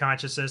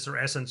consciousness or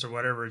essence or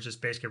whatever is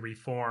just basically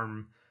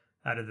reform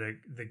out of the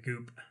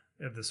goop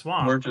of the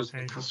swamp. Merges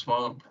with the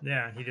swamp.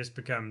 Yeah, he just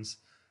becomes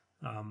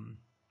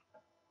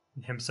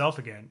himself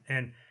again.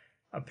 And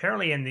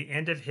apparently, in the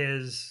end of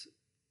his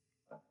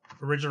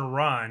original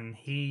run,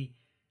 he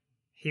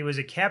was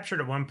captured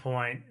at one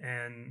point,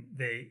 and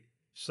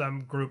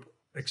some group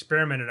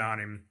experimented on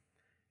him.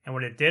 And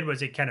what it did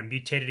was it kind of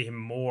mutated him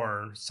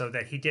more so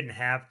that he didn't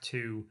have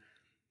to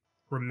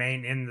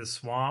remain in the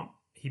swamp.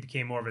 He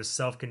became more of a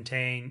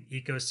self-contained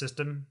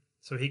ecosystem,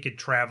 so he could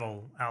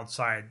travel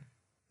outside.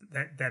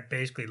 That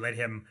basically let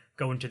him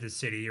go into the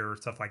city or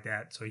stuff like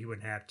that, so he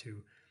wouldn't have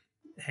to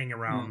hang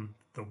around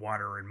the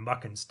water and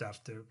muck and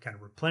stuff to kind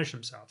of replenish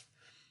himself.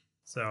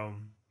 So,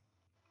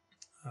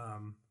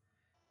 and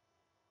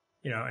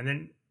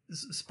then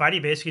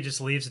Spidey basically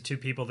just leaves the two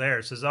people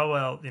there. Says, "Oh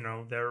well,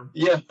 they're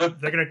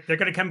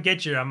gonna come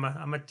get you. I'm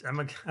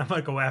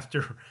gonna go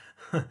after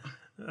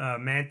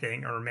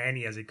Man-Thing, or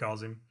Manny as he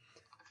calls him,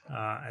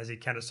 as he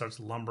kind of starts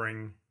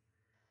lumbering."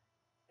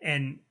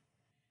 And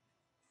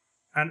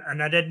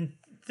I didn't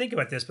think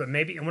about this, but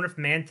maybe I wonder if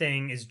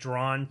Man-Thing is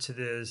drawn to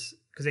this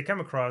because they come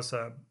across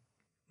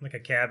like a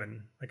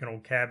cabin, like an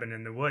old cabin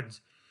in the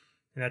woods,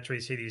 and that's where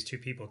you see these two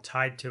people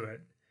tied to it,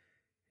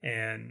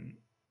 and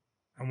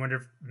I wonder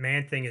if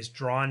Man-Thing is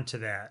drawn to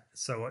that.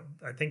 So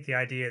I think the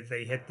idea that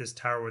they hit this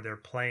tower with their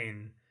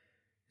plane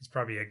is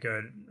probably a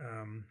good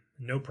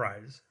no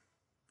prize.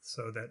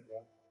 So that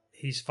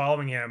he's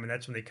following him, and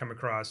that's when they come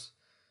across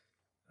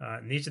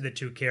And these are the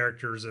two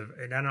characters of,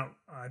 and I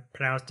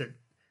pronounced it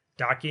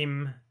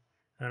Dakim.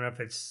 I don't know if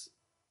it's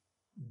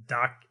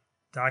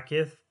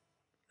Dakith.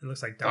 It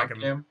looks like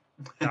Dakim.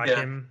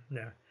 Dakim,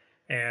 yeah.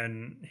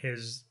 And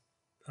his,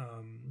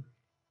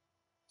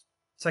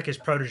 it's like his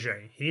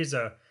protege. He's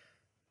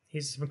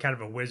some kind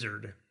of a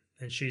wizard,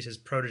 and she's his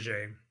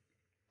protege.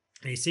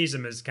 And he sees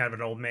him as kind of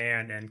an old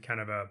man and kind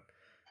of a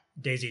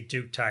Daisy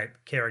Duke type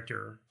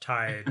character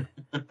tied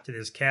to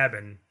this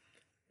cabin.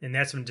 And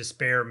that's when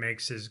Despair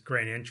makes his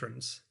grand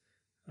entrance.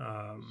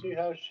 See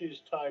how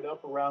she's tied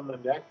up around the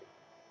neck?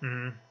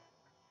 Mm-hmm.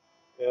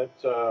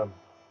 That,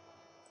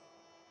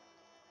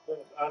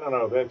 I don't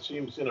know. That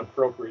seems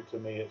inappropriate to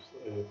me.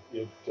 I'm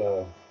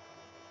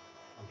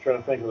trying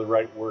to think of the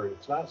right word.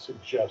 It's not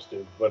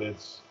suggestive, but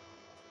it's.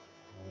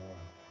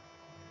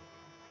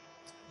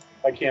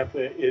 I can't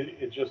think.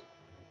 It just.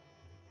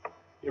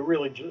 It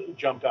really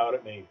jumped out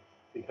at me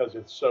because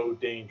it's so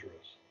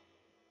dangerous.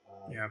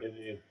 Yeah.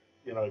 It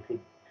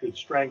could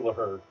strangle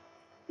her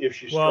if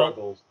she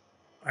struggles.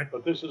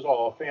 But this is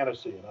all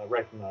fantasy, and I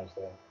recognize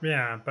that.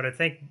 Yeah, but I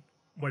think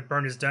what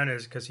Byrne has done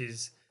is because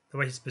the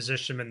way he's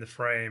positioned him in the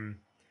frame,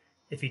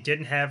 if he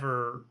didn't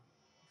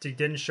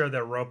show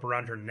that rope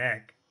around her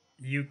neck,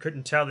 you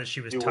couldn't tell that she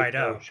was tied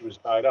up. She was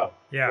tied up.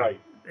 Yeah, right.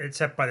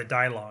 Except by the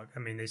dialogue. I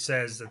mean, it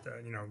says that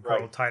the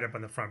girl tied up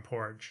on the front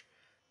porch,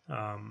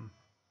 and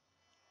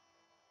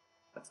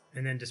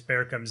then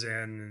Despair comes in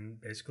and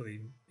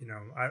basically,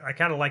 I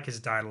kind of like his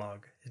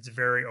dialogue. It's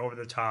very over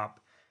the top.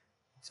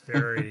 It's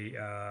very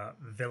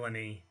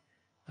villainy.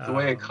 The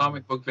way a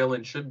comic book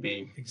villain should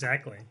be.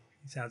 Exactly.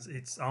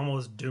 It's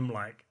almost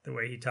Doom-like the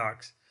way he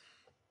talks.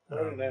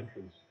 What an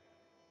entrance.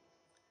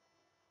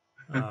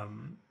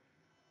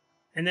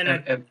 And then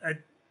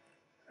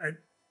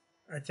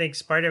I think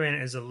Spider-Man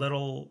is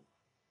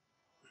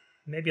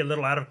maybe a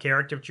little out of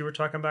character, what you were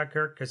talking about,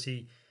 Kirk, because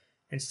he,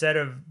 instead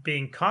of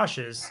being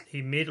cautious, he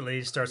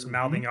immediately starts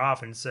mouthing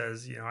off and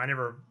says, I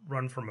never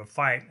run from a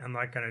fight. I'm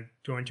not going to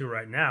go into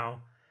right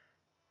now.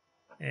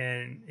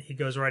 And he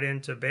goes right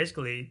into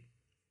basically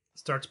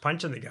starts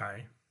punching the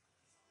guy.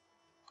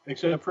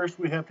 Except first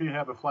we have to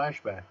have a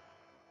flashback.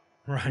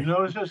 Right. You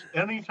notice this?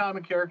 Anytime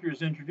a character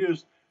is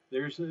introduced,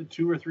 there's a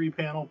 2 or 3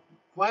 panel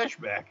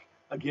flashback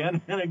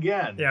again and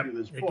again. Yeah,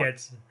 it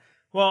gets.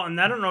 Well,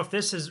 and I don't know if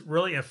this is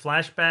really a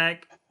flashback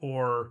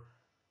or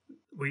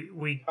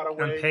we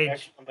Cutaway, on page.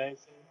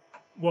 Explanation.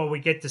 Well, we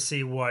get to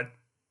see what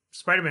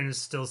Spider-Man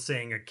is still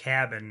seeing a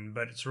cabin,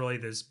 but it's really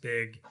this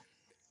big,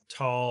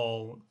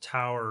 tall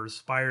tower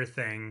spire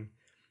thing,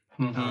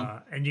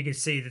 and you can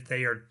see that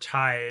they are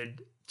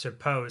tied to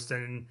post,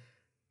 and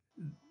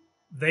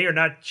they are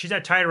not. She's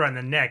not tied around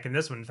the neck. In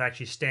this one, in fact,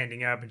 she's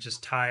standing up and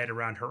just tied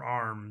around her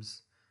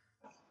arms,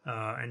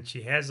 and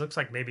she looks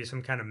like maybe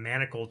some kind of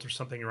manacles or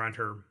something around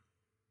her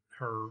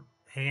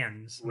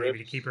hands, maybe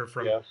to keep her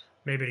from. Yes.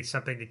 Maybe it's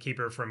something to keep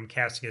her from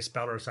casting a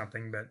spell or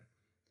something, but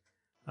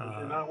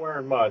she's not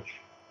wearing much.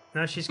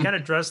 No, she's kind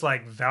of dressed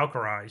like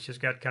Valkyrie. She's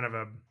got kind of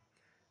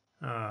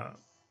a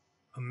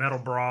metal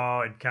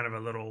bra and kind of a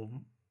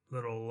little,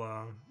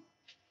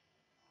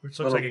 which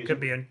looks like it could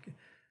be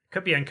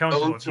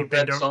uncomfortable if you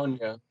bend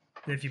over.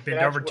 If you bend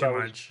over too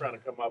much. Trying to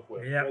come up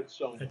with. Yeah, Red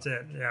Sonja. That's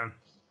it. Yeah,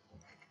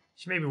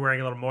 she may be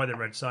wearing a little more than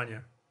Red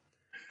Sonja.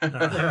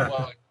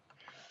 Well,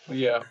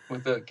 yeah,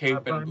 with the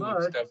cape and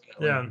boots,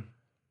 definitely. Yeah.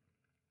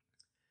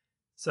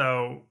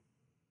 So,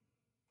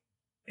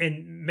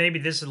 and maybe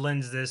this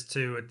lends this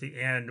to at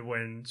the end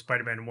when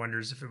Spider-Man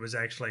wonders if it was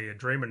actually a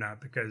dream or not,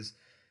 because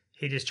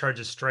he just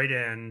charges straight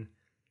in.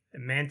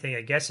 And Man-Thing,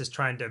 I guess, is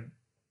trying to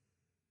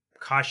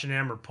caution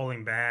him or pull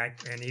him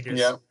back, and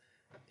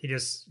he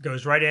just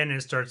goes right in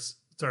and starts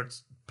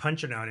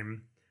punching on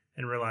him,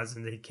 and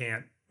realizing that he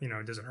can't,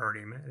 it doesn't hurt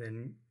him.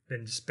 And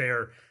then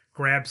Despair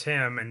grabs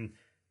him, and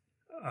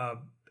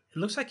it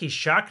looks like he's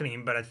shocking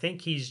him, but I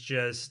think he's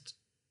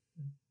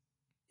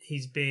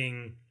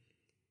being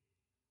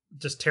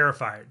just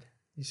terrified.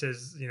 He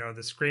says,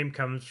 the scream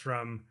comes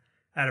from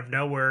out of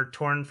nowhere,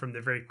 torn from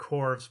the very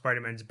core of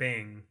Spider-Man's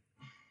being.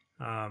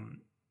 And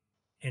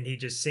he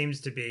just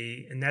seems to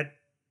be, and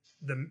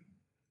the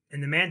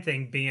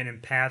Man-Thing being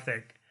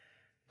empathic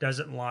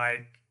doesn't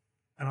like,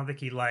 I don't think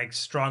he likes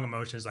strong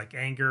emotions like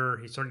anger.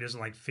 He certainly doesn't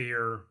like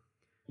fear.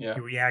 Yeah. He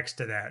reacts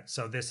to that.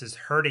 So this is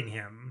hurting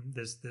him,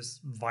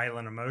 this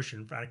violent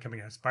emotion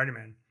coming out of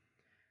Spider-Man.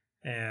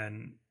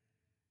 And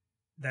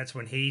that's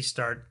when he's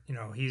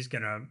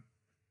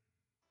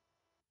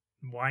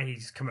why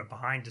he's coming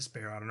behind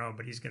Despair, I don't know,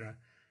 but he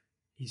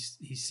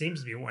seems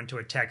to be wanting to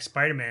attack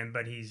Spider-Man,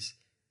 but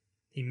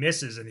he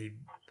misses, and he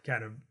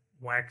kind of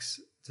whacks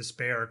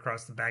Despair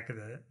across the back of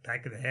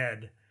the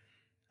head.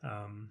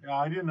 Yeah,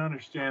 I didn't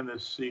understand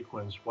this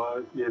sequence.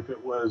 If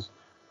it was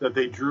that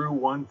they drew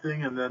one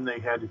thing and then they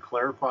had to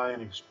clarify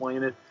and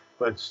explain it,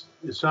 but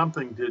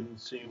something didn't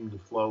seem to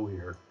flow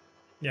here.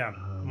 Yeah,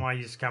 why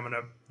he's coming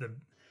up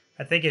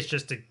I think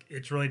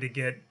it's really to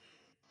get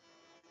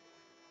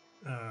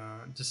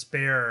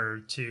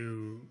Despair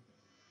to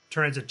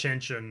turn his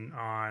attention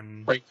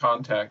on break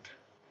contact.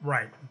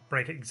 Right,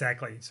 break it,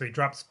 exactly. So he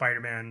drops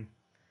Spider-Man,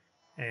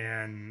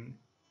 and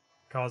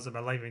calls him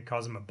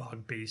a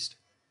bog beast.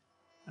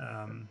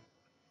 Um,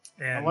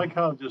 I and like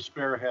how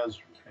Despair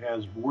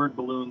has word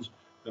balloons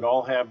that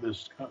all have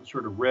this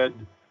sort of red,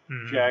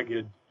 mm,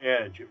 jagged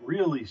edge. It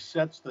really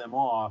sets them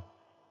off,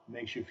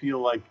 makes you feel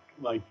like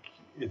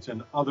it's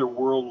an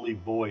otherworldly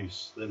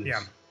voice that yeah,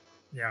 is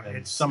yeah,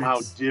 and somehow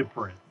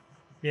different.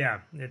 yeah,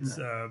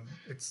 Yeah.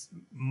 it's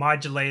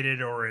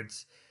modulated, or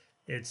it's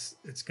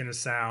gonna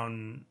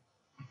sound,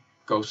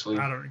 Ghostly.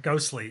 I don't,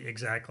 ghostly,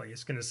 exactly.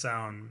 It's gonna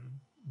sound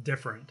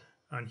different,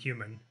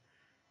 unhuman.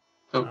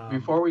 So Um,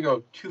 before we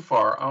go too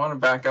far, I want to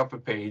back up a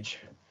page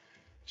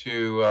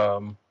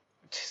to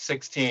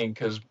 16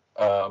 because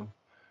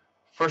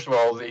first of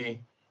all, the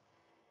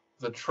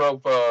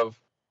trope of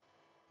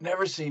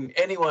never seen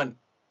anyone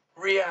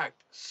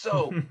react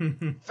so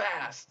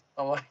fast.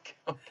 I'm like,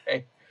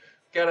 okay,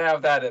 gotta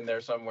have that in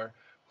there somewhere.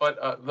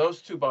 But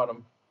those two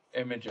bottom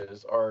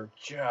images are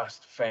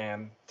just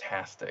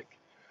fantastic.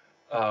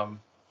 Um,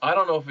 I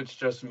don't know if it's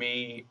just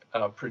me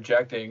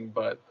projecting,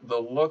 but the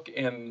look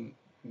in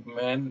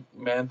Man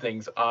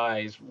Thing's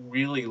eyes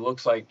really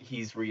looks like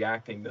he's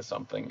reacting to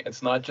something.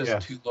 It's not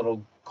just two Yes,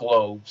 little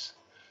globes.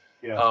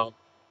 yes. Um,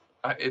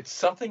 it's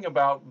something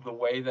about the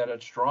way that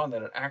it's drawn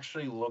that it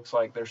actually looks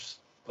like there's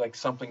like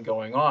something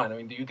going on. I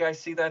mean, do you guys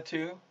see that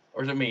too,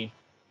 or is it me?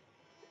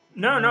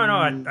 no, no, no.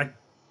 Mm,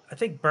 I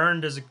think Byrne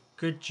does a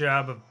good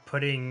job of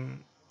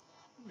putting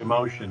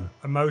emotion.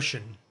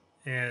 emotion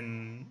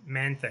in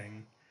Man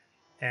Thing,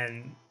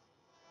 and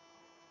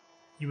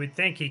you would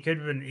think he could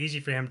have been easy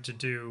for him to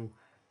do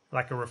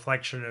like a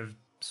reflection of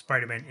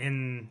Spider-Man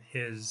in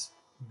his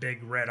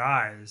big red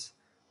eyes,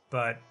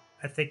 but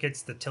I think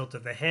it's the tilt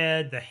of the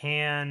head, the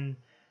hand,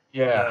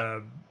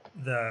 Yeah.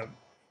 the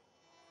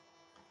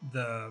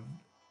the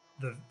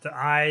the the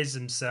eyes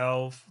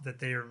themselves, that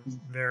they are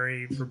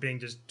very, for being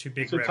just two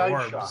big It's a red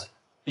tight shot. orbs.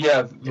 Yeah,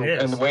 It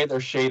and the is. way they're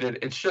shaded,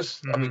 it's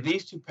just, I mean, Mm-hmm.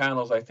 these two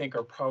panels I think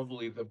are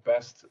probably the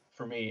best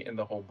for me in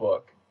the whole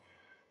book.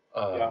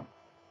 Yeah. Um,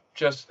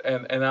 just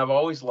and I've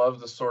always loved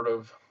the sort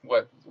of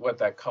what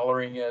that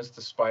coloring is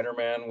to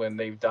Spider-Man when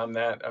they've done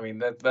that. I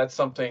mean, that's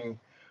something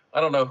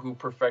I don't know who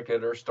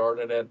perfected or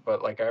started it,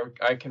 but like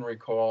I can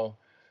recall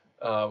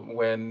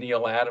when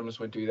Neil Adams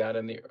would do that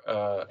in the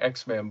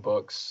X-Men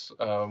books,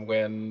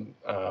 when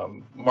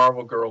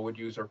Marvel Girl would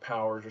use her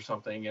powers or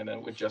something, and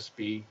it would just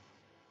be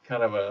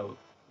kind of a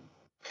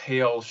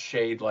pale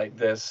shade like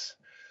this.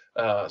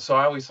 So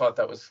I always thought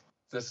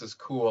this is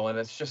cool, and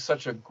it's just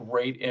such a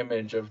great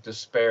image of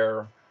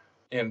despair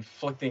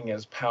inflicting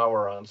his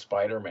power on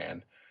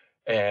Spider-Man,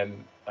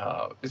 and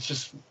it's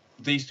just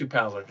these two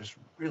panels are just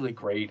really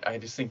great. I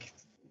just think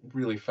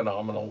really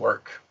phenomenal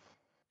work.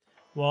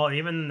 Well,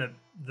 even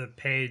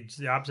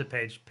the opposite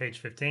page, page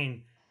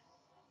 15,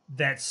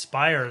 that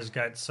spire's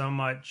got so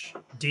much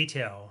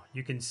detail.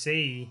 You can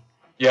see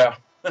Yeah.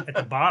 at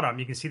the bottom,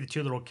 you can see the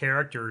two little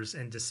characters,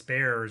 and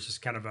despair is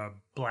just kind of a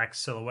black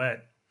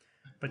silhouette.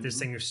 But this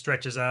Hmm. thing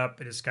stretches up,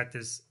 and it's got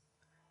this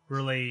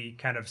really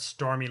kind of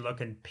stormy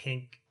looking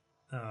pink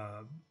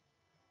uh,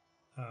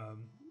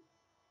 um,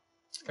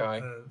 Sky.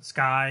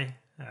 sky.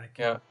 I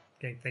Yeah.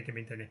 can't think of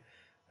anything.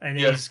 And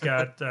Yeah. he's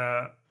got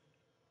kind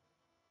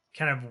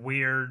of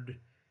weird.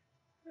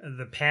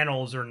 The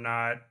panels are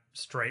not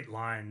straight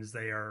lines;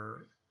 they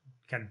are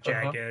kind of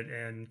Uh-huh. jagged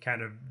and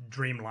kind of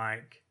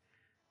dreamlike.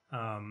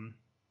 Um,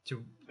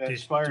 to That to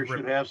spire rip.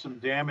 should have some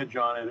damage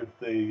on it if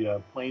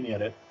they plane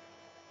hit it.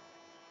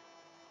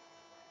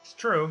 It's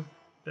true,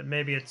 but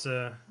maybe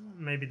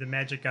the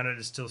magic on it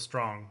is still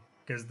strong,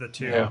 because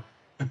Yeah.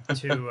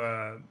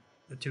 two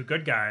the two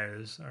good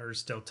guys are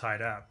still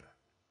tied up.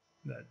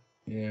 That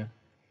Yeah.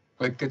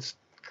 But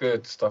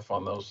good stuff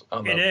on those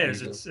on it the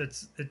is.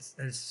 pages.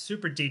 It's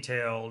super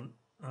detailed.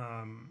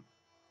 Um,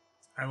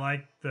 I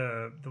like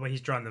the way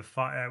he's drawn the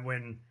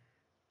when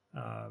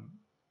um,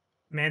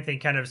 Man Thing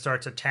kind of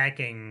starts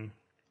attacking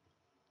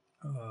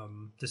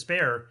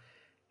Despair.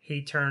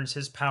 He turns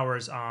his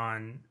powers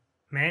on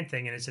Man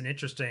Thing, and it's an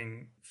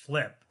interesting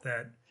flip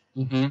that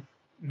Mm-hmm.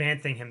 Man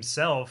Thing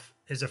himself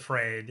is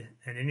afraid,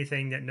 and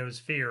anything that knows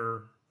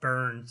fear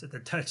burns at the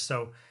touch.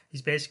 So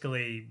he's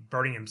basically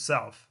burning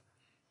himself.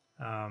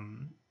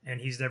 And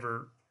he's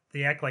never,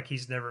 they act like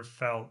he's never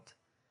felt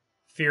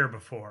fear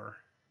before,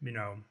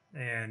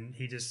 and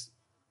he just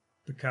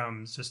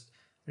becomes just,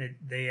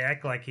 they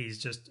act like he's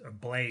just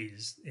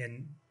ablaze,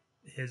 and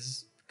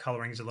his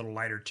coloring's a little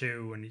lighter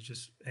too. And he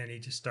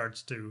just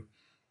starts to,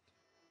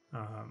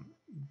 um,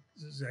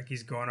 it's like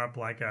he's going up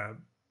like a,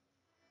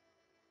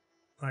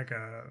 what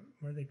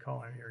do they call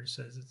him here? He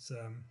says it's,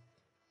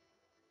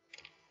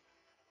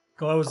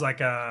 glows like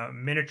a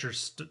miniature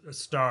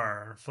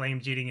star,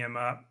 flames eating him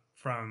up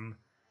from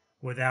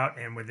without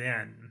and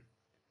within.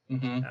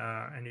 Mm-hmm.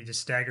 And he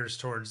just staggers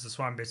towards the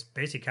swamp.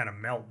 Basically, kind of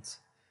melts.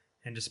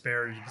 And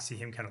Despair, you can see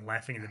him kind of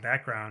laughing in the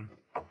background.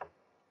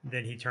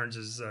 Then he turns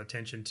his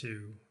attention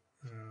to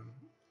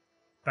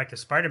back to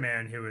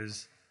Spider-Man, who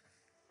is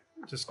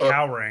just Uh,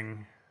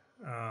 cowering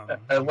I on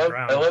the love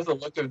ground. the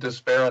look of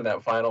despair on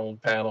that final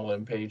panel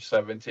in page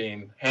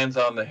 17. Hands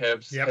on the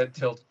hips, Yep. head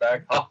tilts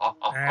back.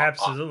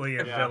 Absolutely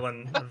a Yeah.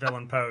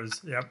 villain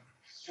pose. Yep.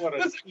 What an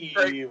That's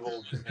great.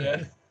 evil.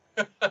 Yeah.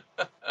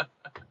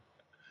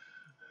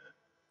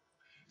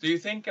 Do you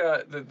think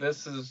that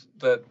this is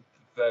that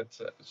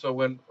so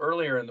when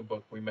earlier in the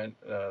book we meant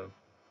the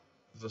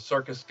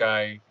circus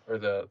guy or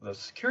the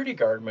security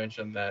guard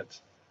mentioned that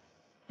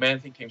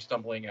Man-Thing came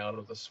stumbling out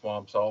of the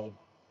swamps all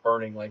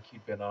burning like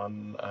he'd been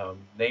on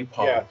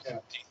napalm. Yeah. Do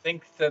you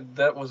think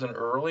that was an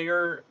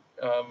earlier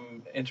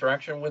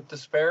interaction with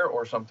despair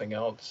or something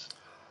else?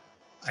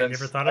 I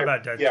never thought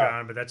about that, yeah,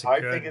 John, but that's a I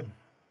good. think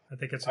I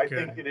think it's a I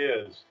good. think it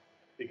is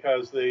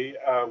because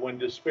when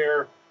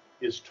despair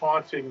is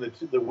taunting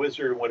the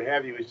wizard and what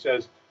have you, he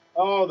says,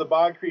 "Oh, the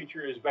bog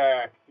creature is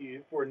back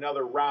for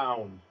another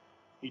round.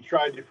 He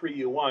tried to free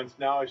you once.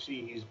 Now I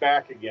see he's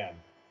back again."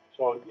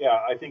 So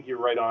yeah, I think you're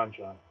right on,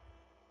 John.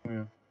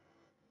 Yeah.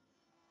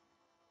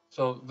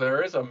 So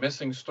there is a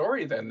missing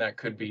story then that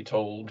could be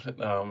told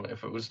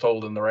if it was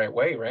told in the right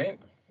way, right?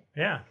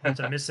 Yeah, it's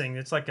a missing.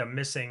 It's like a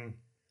missing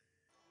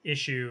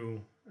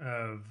issue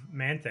of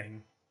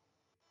Man-Thing.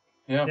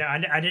 Yeah. Yeah,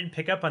 I didn't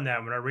pick up on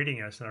that when I was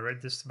reading this, and I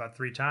read this about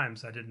 3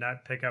 times. I did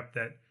not pick up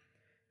that.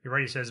 You're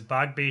right. He says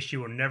bog base you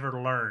will never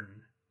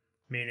learn,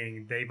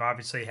 meaning they've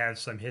obviously had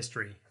some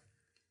history.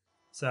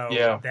 So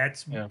Yeah.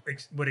 that's Yeah.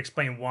 would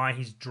explain why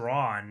he's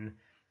drawn.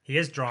 He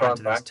is drawn Drawn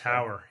to this back, yeah.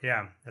 tower.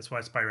 Yeah, that's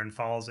why Spider-Man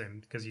follows him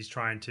because he's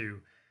trying to.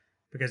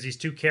 Because these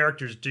two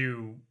characters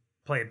do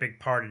play a big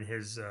part in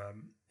his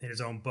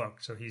own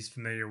book, so he's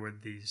familiar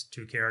with these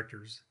two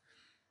characters.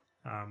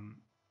 And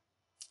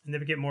then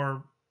we get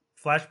more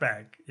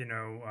flashback,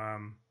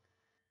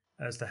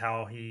 as to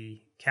how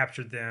he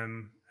captured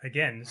them.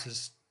 Again, this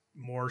is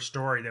more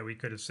story that we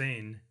could have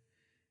seen.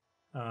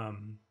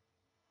 And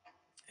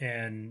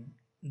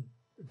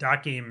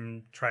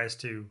Dakim tries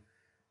to.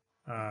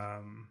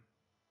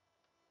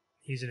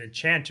 He's an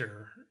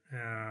enchanter.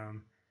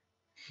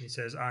 He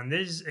says, "On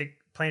this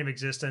plane of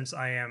existence,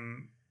 I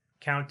am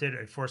counted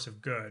a force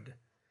of good,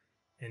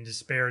 and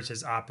despair is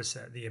his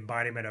opposite, the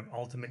embodiment of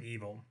ultimate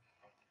evil."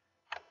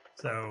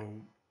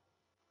 So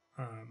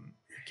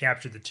he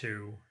captured the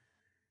two,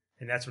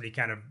 and that's what he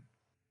kind of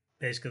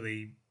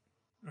basically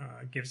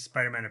gives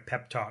Spider-Man a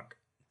pep talk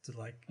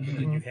to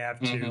you have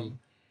to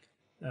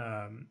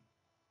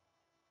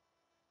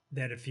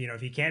that if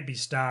he can't be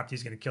stopped,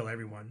 he's going to kill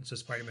everyone. So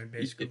Spider-Man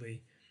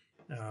basically.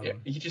 Yeah,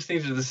 he just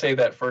needed to say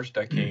that first,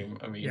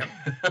 Dakim. I mean,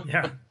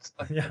 yeah.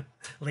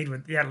 Lead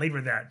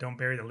with that. Don't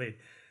bury the lead.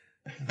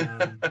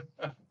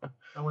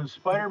 And when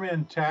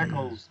Spider-Man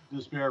tackles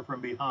despair from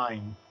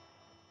behind,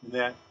 in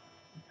that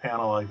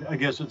panel, I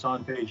guess it's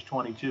on page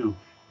 22,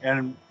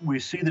 and we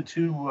see the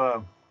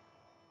two,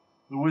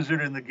 the wizard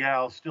and the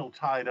gal, still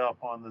tied up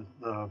on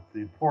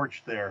the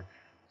porch there.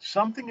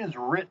 Something is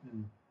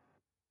written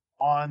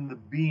on the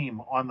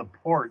beam on the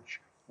porch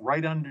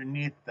right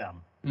underneath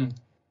them.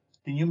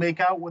 Can you make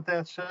out what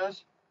that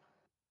says?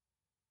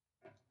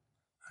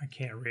 I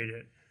can't read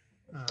it.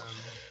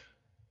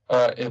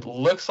 It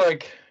looks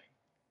like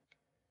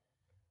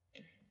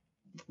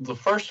the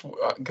first,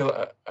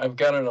 because I've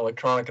got an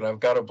electronic and I've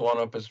got it blown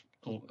up as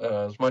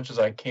much as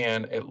I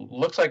can. It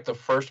looks like the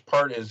first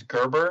part is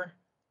Gerber.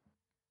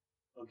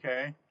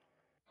 Okay.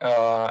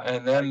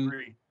 And I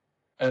agree.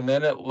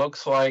 then it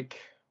looks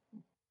like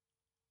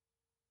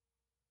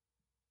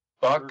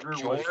Buck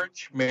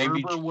George.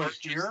 Maybe Gerber was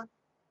here.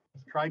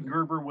 Try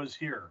Gerber was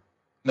here.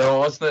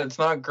 No, it's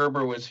not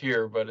Gerber was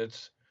here, but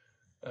it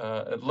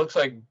looks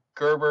like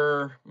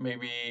Gerber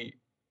maybe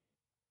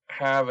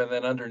have, and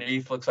then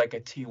underneath looks like a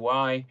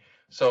TY.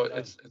 So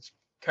it's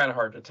kind of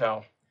hard to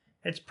tell.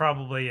 It's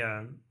probably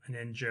an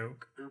in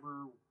joke.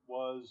 Gerber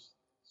was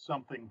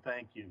something.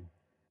 Thank you.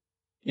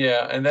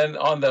 Yeah, and then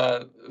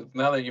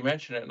now that you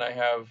mention it, and I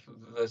have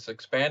this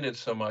expanded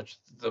so much,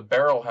 the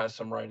barrel has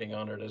some writing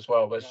on it as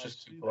well, but it's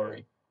just too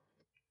blurry.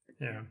 I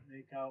can't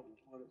make out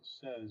what it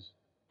says.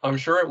 I'm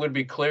sure it would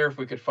be clear if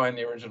we could find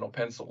the original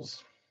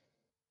pencils.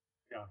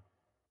 Yeah.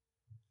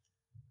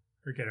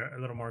 Or get a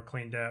little more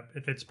cleaned up.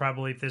 If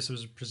this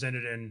was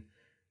presented in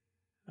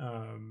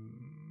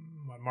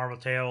Marvel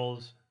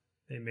Tales,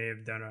 they may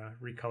have done a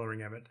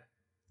recoloring of it.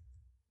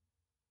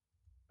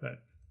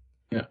 But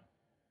yeah.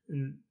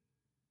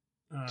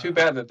 Too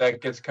bad that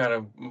gets kind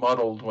of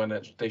muddled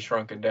when they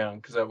shrunk it down,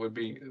 because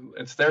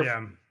it's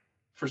there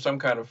for some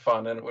kind of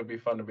fun, and it would be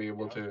fun to be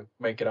able to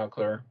make it out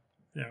clearer.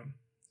 Yeah.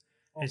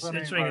 Well, if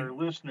any of our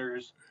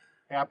listeners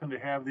happen to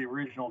have the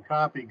original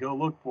copy, go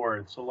look for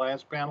it. It's the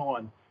last panel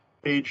on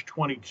page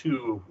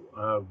 22.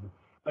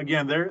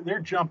 Again, they're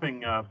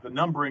jumping the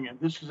numbering, and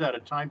this is at a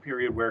time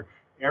period where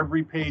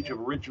every page of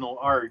original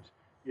art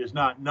is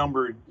not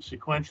numbered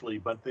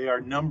sequentially, but they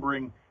are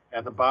numbering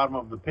at the bottom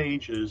of the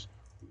pages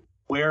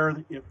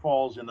where it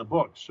falls in the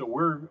book. So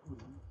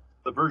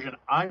the version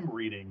I'm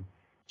reading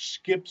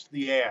skips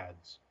the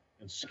ads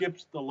and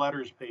skips the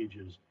letters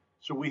pages.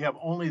 So we have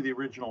only the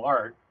original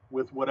art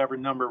with whatever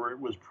number it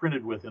was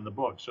printed with in the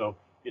book. So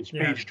it's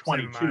page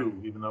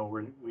 22, even though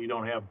we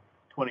don't have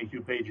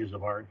 22 pages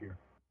of art here.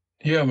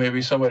 Yeah,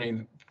 maybe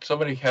somebody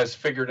has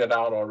figured it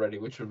out already,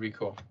 which would be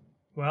cool.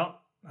 Well,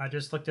 I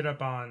just looked it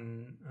up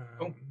on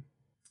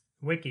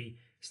Wiki.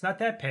 It's not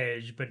that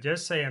page, but it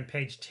does say on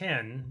page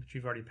 10, which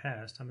you've already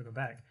passed. I'm going to go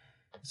back.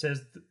 It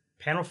says,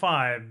 panel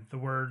 5, the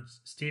words,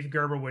 Steve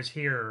Gerber was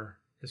here,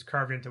 is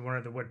carved into one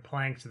of the wood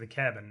planks of the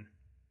cabin.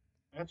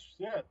 That's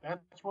it.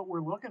 That's what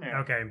we're looking at.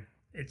 Okay.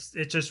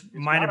 It just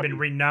might have been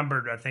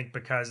renumbered, I think,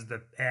 because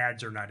the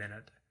ads are not in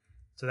it.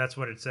 So that's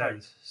what it says.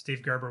 Right.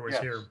 Steve Gerber was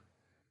here.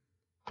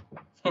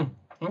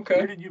 Okay.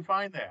 Where did you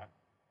find that?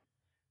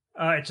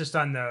 It's just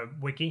on the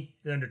wiki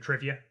under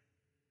trivia.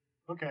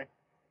 Okay.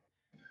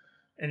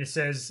 And it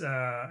says,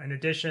 in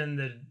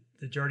addition,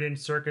 the Jordan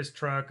Circus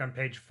truck on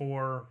page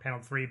 4, panel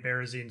 3,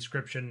 bears the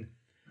inscription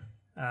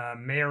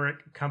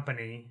Mayrick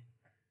Company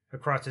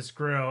across its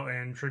grill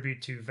in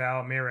tribute to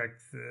Val Mayrick,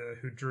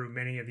 who drew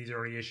many of these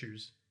early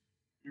issues.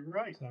 You're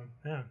right. So,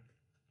 yeah.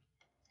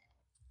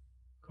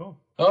 Cool.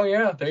 Oh,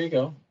 yeah, there you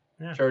go.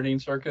 Yeah. Jardine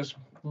Circus,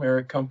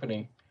 Mayrick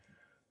Company.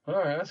 All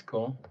right, that's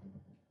cool.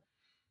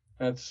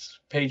 That's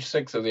page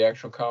 6 of the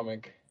actual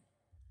comic.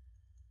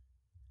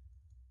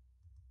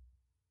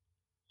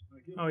 I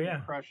get the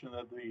impression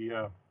that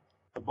the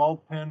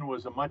bullpen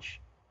was a much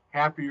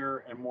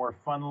happier and more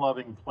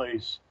fun-loving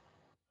place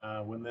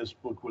when this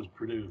book was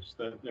produced.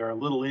 That there are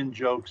little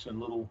in-jokes and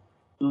little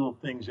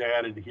things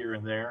added here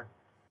and there.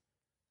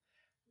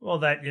 Well,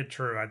 that is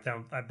true.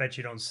 I bet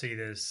you don't see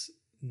this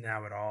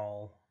now at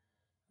all.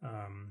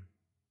 And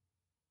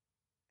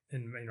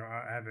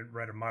I haven't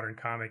read a modern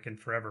comic in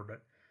forever,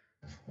 but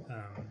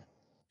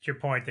to your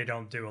point, they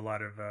don't do a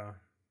lot of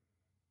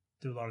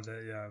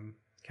the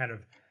kind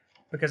of,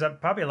 because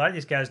probably a lot of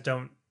these guys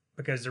don't,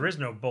 because there is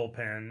no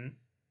bullpen.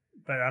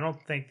 But I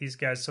don't think these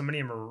guys, so many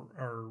of them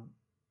are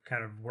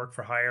kind of work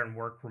for hire and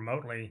work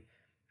remotely.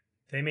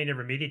 They may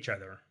never meet each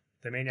other.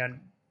 They may not,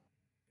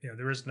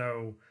 there is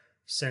no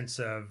sense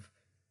of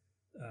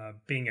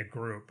being a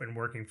group and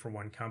working for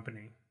one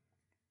company.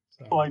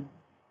 So. Well,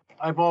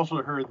 I've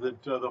also heard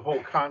that the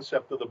whole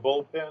concept of the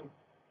bullpen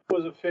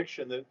was a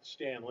fiction that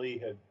Stan Lee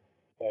had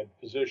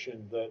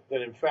positioned,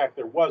 that in fact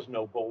there was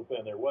no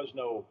bullpen. There was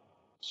no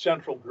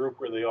central group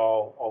where they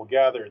all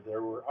gathered.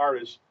 There were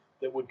artists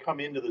that would come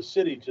into the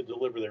city to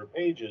deliver their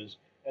pages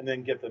and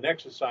then get the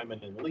next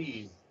assignment and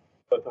leave.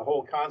 But the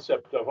whole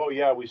concept of,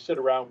 we sit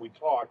around, we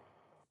talk,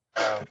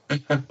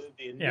 the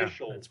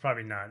initial it's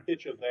probably not.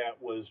 pitch of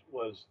that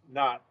was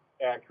not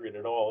accurate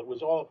at all. It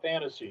was all a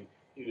fantasy.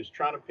 He was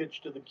trying to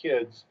pitch to the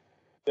kids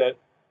that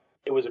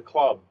it was a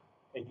club,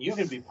 and you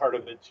can be part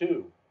of it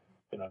too.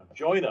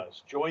 Join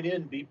us, join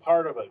in, be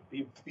part of it,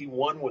 be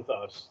one with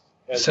us.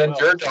 Send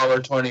your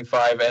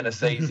 $1.25 and a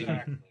Sazy.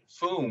 Exactly.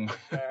 Boom.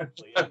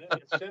 Exactly. And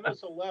send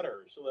us a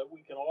letter so that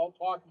we can all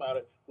talk about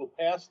it. We'll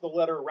pass the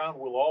letter around.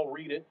 We'll all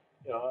read it.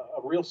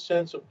 A real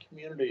sense of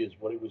community is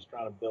what he was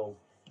trying to build.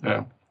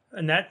 Yeah.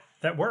 And that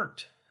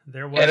worked.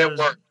 There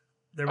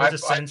was a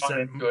sense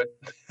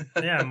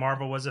that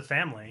Marvel was a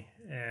family,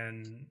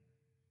 and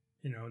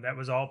that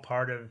was all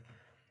part of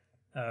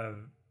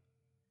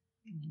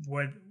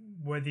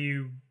whether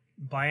you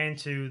buy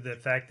into the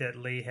fact that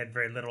Lee had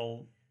very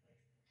little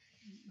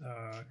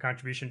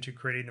contribution to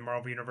creating the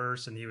Marvel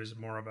universe, and he was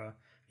more of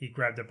he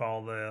grabbed up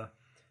all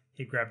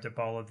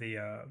of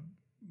the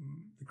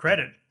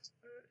credit.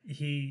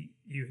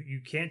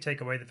 You can't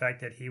take away the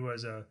fact that he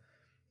was a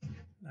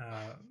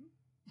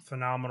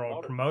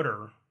phenomenal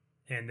promoter,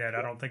 and that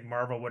I don't think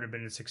Marvel would have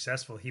been as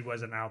successful. He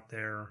wasn't out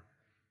there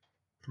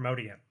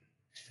promoting it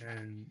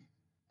and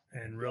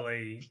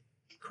really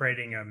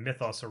creating a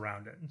mythos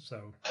around it.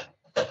 So,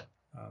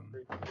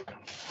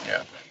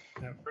 yeah.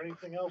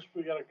 Anything else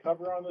we got to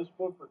cover on this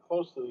book? We're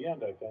close to the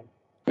end, I think.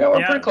 Yeah,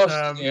 we're pretty close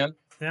to the end.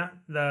 Yeah,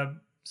 the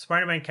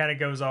Spider-Man kind of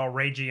goes all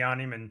ragey on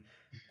him and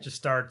just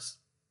starts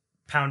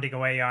pounding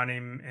away on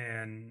him,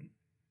 and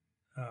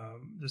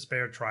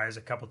Despair tries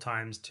a couple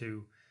times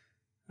to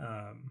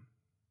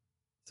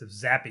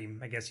zap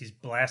him. I guess he's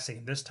blasting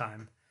him this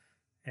time,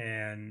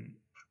 and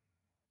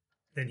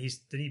then he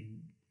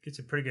gets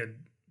a pretty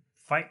good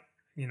fight,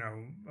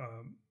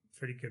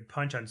 pretty good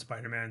punch on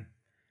Spider-Man.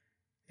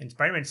 And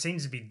Spider-Man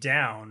seems to be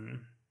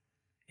down,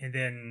 and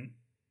then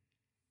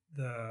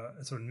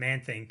that's when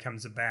Man-Thing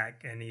comes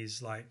back, and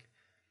he's like,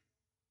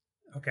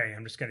 okay,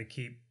 I'm just going to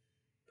keep,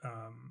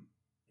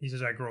 he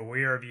says, I grow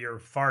aware of your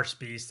farce,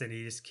 Beast, and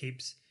he just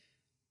keeps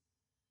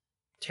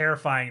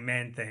terrifying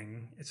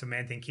Man-Thing. And so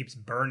Man-Thing keeps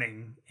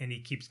burning, and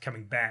he keeps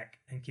coming back,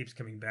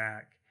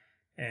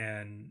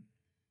 and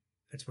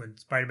that's when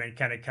Spider-Man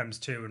kind of comes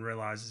to and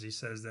realizes, he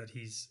says that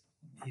he's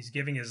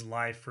giving his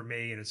life for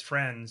me and his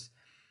friends,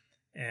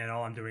 and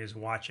all I'm doing is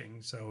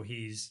watching. So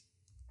he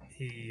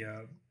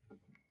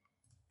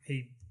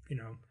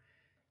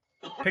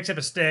picks up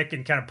a stick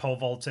and kind of pole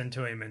vaults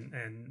into him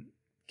and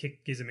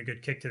gives him a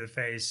good kick to the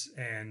face.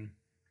 And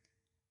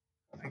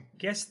I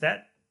guess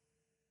that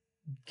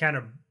kind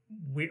of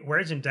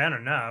wears him down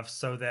enough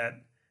so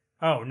that,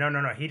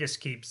 no, he just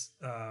keeps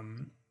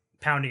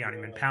pounding on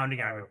him and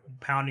pounding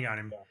on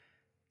him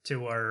to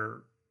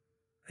where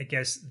I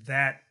guess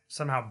that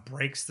somehow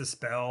breaks the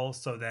spell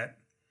so that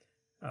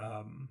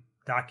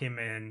Dakim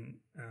and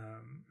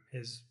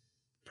his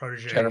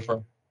protege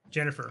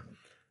Jennifer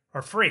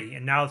are free,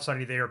 and now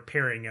suddenly they are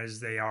appearing as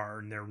they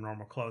are in their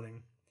normal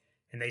clothing,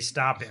 and they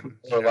stop him.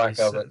 Or lack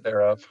of it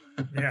thereof.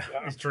 Yeah,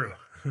 it's true.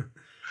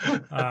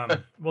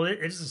 Well,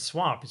 it's a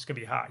swamp. It's gonna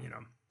be hot,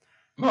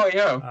 Oh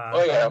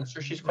yeah. I'm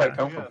sure she's quite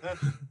comfortable. Yeah,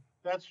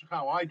 that's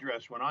how I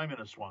dress when I'm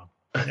in a swamp.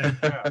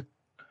 Yeah.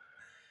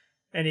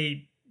 And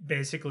he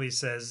basically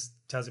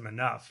tells him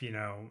enough, it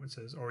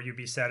says, or you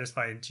be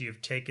satisfied until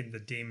you've taken the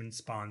demon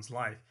spawn's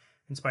life.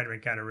 And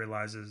Spider-Man kind of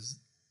realizes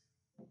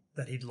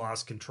that he'd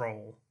lost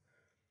control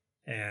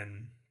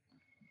and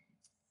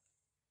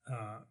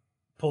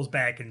pulls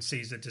back and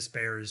sees that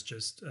Despair is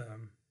just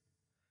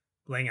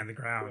laying on the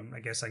ground,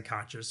 I guess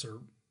unconscious,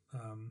 or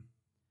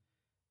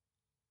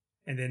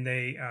and then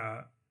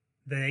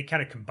they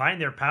kind of combine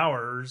their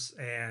powers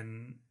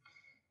and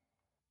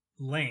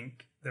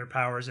link their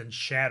powers and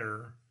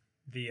shatter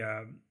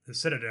the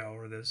citadel,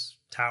 or this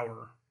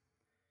tower,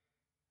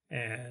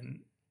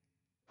 and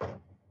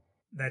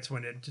that's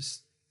when it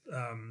just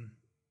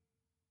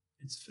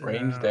it's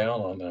rains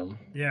down on them.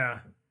 Yeah.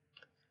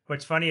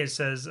 What's funny, it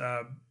says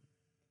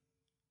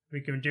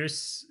we can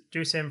reduce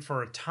him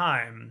for a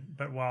time,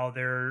 but while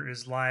there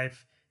is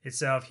life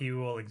itself, he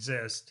will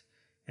exist.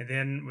 And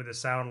then with a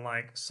sound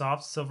like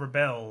soft silver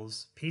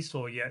bells,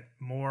 peaceful yet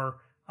more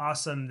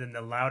awesome than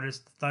the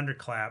loudest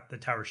thunderclap, the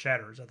tower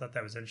shatters. I thought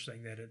that was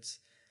interesting, that it's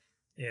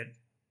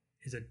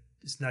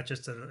not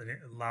just a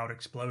loud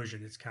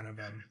explosion. It's kind of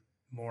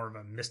more of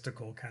a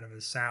mystical kind of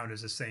a sound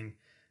as this thing.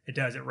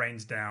 It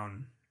rains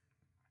down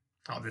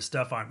all this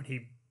stuff on him.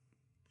 He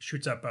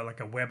shoots up like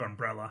a web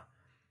umbrella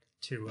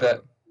to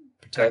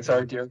protect that's him.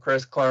 Our dear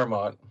Chris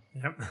Claremont.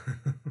 Yep.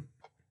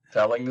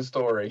 Telling the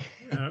story.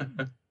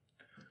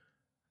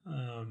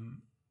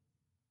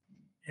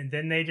 And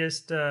then they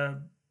just fade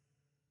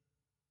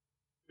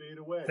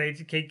away. They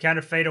kind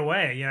of fade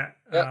away. Yeah.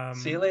 Yep.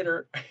 See you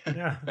later.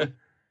 Yeah.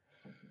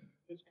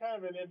 It's kind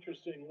of an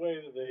interesting way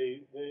that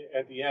they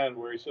at the end,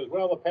 where he says,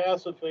 "Well, the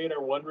paths of fate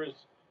are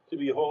wondrous to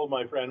behold,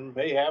 my friend.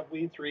 Mayhap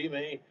we three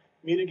may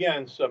meet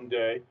again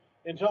someday.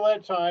 Until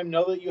that time,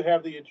 know that you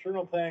have the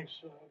eternal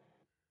thanks."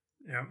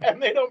 Yeah.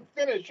 And they don't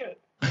finish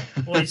it.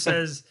 Well, he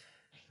says,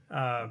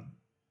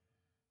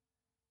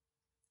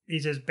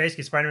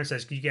 basically, Spider-Man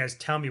says, "Could you guys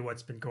tell me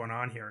what's been going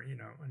on here?"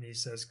 And he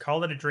says,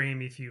 "Call it a dream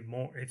if you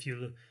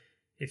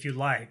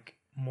like.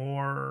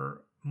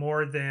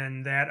 More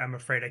than that, I'm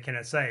afraid I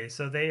cannot say."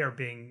 So they are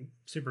being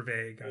super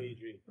vague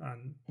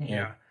on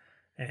yeah.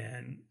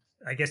 And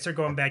I guess they're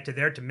going back to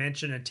their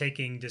dimension and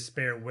taking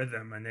Despair with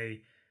them, and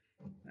I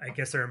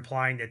guess they're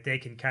implying that they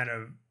can kind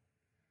of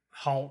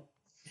halt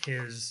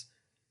his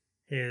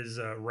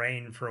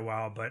reign for a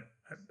while, but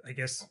I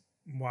guess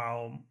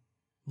while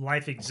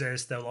life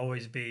exists, there'll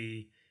always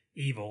be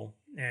evil,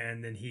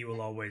 and then he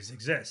will always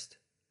exist.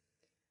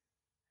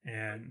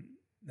 And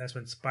that's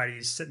when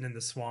Spidey's sitting in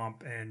the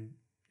swamp, and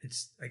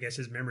I guess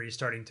his memory is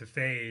starting to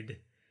fade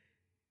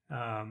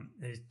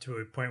to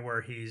a point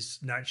where he's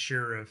not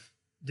sure if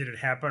did it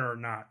happen or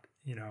not.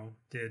 Which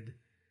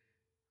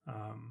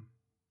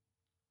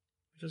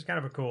is kind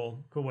of a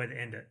cool way to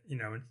end it.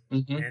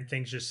 And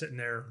things just sitting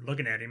there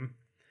looking at him.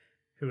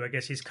 Who I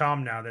guess he's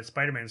calm now that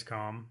Spider-Man's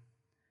calm.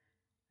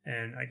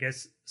 And I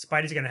guess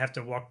Spidey's going to have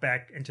to walk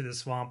back into the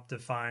swamp to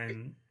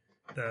find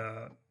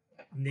the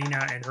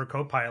Nina and her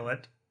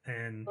co-pilot.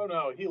 And oh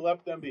no, he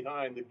left them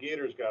behind. The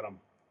Gators got him.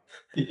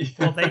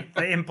 Well,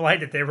 they implied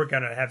that they were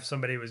going to have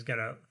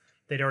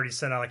they'd already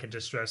sent out like a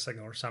distress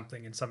signal or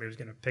something, and somebody was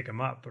going to pick him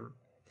up. Or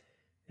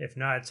if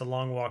not, it's a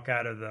long walk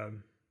out of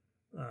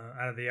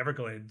the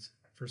Everglades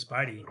for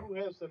Spidey. Who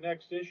has the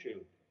next issue?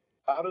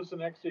 How does the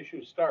next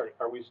issue start?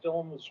 Are we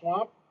still in the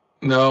swamp?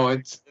 No,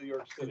 it's New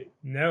York City.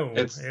 No,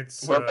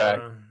 we're back.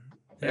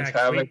 Yeah, it's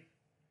Havoc.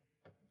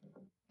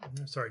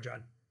 Sorry,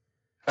 John.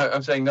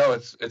 I'm saying no.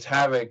 It's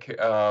Havoc,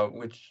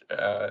 which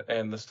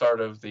and the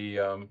start of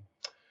the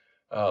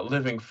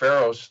Living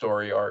Pharaoh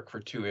story arc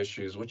for 2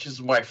 issues, which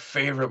is my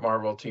favorite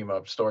Marvel team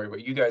up story.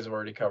 But you guys have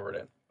already covered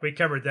it. We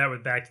covered that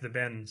with Back to the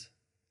Bends.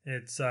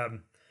 It's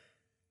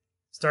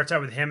starts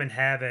out with him and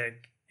Havoc,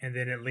 and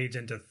then it leads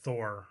into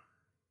Thor.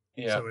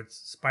 Yeah. So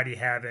it's Spidey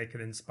Havoc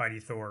and then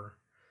Spidey Thor.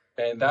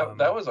 And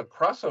that was a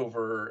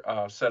crossover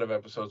set of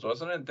episodes,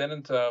 wasn't it?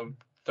 Didn't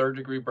Third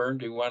Degree Burn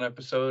do one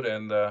episode,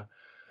 and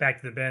Back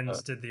to the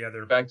Bends did the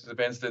other. Back to the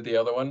Bends did the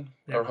other one,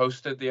 or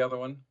hosted the other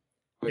one.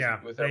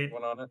 With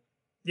everyone on it.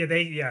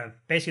 Yeah,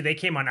 basically they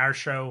came on our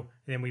show,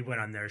 and then we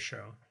went on their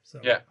show. So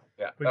yeah,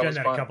 we've done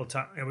that a couple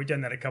times. We've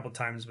done that a couple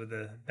times with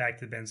the Back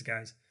to the Bends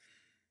guys.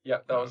 Yeah,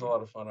 that was a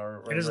lot of fun.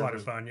 It is a lot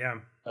of fun. Yeah,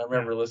 I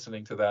remember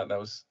listening to that. That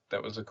was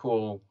a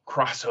cool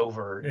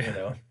crossover.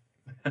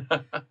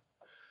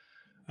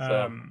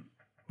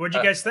 What'd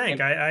you guys think?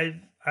 I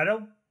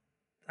don't.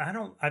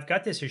 I've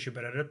got this issue,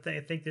 but I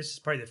think this is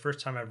probably the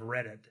first time I've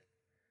read it,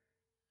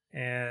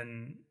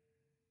 and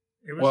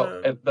It was Well, a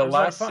at it the was a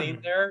lot of last scene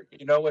fun. there,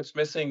 you know what's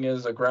missing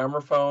is a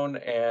gramophone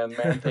and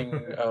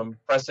Man-Thing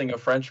pressing a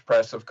French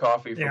press of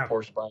coffee for Yeah,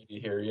 poor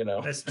Spidey here, you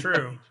know. that's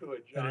true. Me to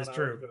it, That John. is I was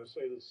true. going to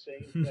say the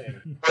same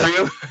thing. For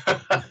you?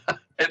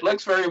 It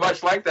looks very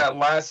much like that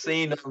last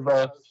scene of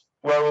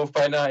Werewolf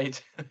by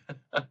Night.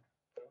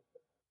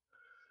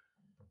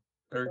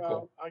 Very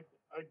cool.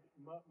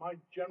 Well, my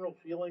general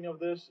feeling of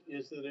this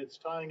is that it's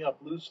tying up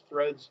loose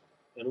threads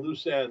and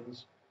loose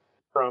ends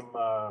from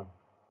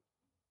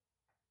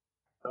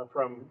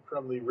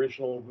from the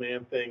original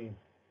Man Thing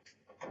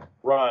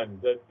run.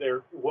 That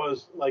there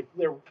was like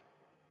there.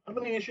 How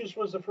many issues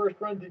was the first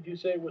run? Did you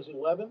say it was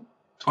 11?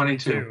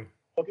 22.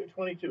 Okay,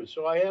 22.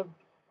 So I have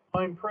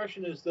my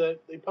impression is that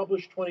they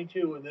published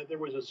 22 and that there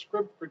was a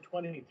script for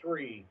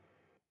 23,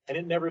 and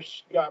it never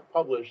got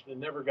published and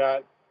never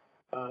got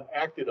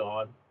acted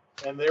on,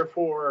 and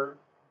therefore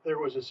there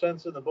was a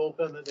sense in the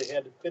bullpen that they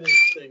had to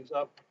finish things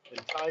up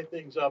and tie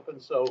things up,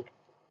 and so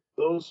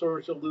those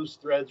sorts of loose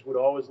threads would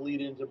always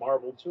lead into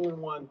Marvel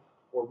 2-in-1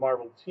 or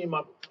Marvel Team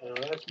Up, and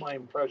that's my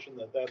impression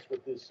that that's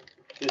what this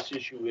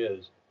issue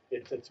is.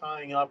 It's a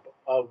tying up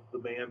of the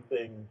Man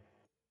Thing.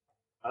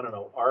 I don't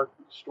know, arc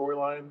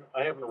storyline.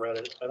 I haven't read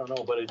it. I don't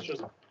know, but it's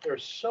just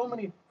there's so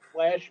many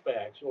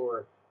flashbacks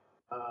or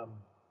um,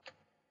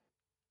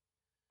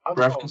 I'll call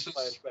them References?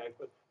 flashback,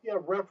 but yeah,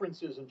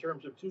 references in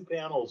terms of two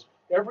panels.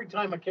 Every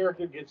time a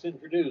character gets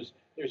introduced,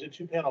 there's a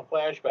two-panel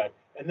flashback,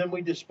 and then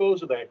we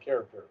dispose of that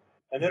character,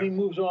 and then he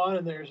moves on,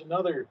 and there's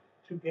another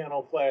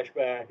two-panel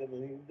flashback, and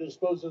then he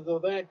disposes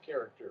of that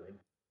character. And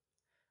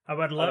I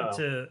would love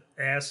to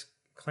ask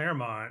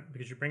Claremont,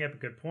 because you bring up a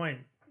good point,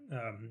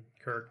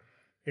 Kirk.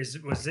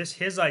 Was this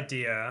his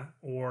idea,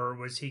 or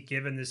was he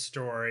given this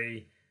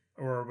story,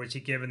 or was he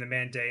given the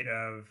mandate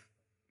of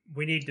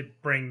we need to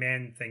bring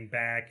Man Thing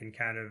back and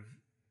kind of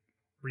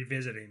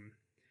revisit him?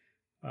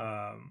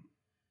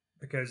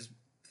 Because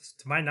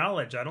to my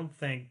knowledge, I don't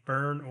think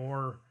Byrne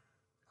or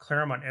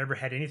Claremont ever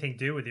had anything to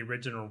do with the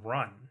original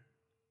run.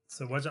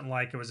 So it wasn't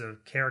like it was a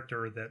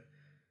character that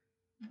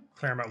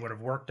Claremont would have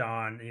worked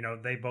on. You know,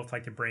 they both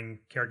like to bring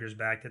characters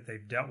back that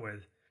they've dealt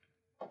with.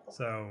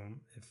 So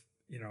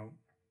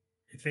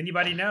if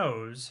anybody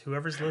knows,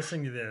 whoever's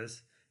listening to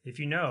this, if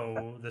you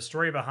know the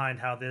story behind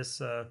how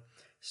this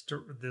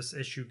this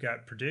issue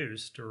got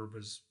produced, or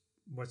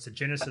what's the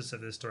genesis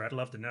of this story, I'd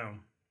love to know.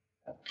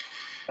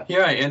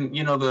 Yeah, and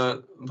you know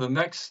the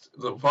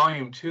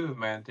volume 2 of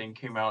Man Thing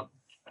came out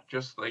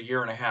just a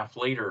year and a half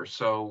later.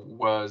 So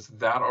was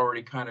that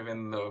already kind of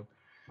in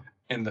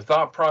the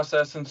thought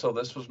process, and so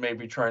this was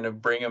maybe trying to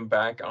bring him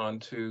back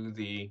onto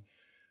the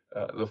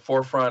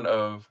forefront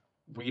of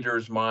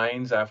readers'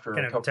 minds after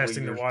kind a of couple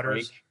testing of years the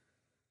waters. break?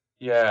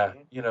 Yeah,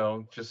 you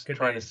know, just Could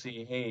trying be. to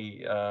see,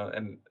 hey,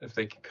 and if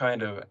they could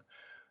kind of,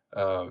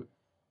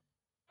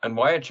 and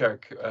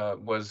Wyachek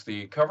was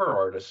the cover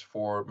artist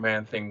for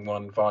Man Thing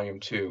 1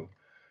 Volume 2,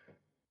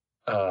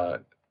 because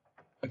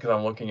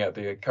I'm looking at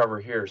the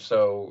cover here.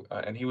 So,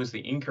 and he was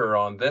the inker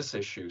on this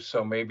issue.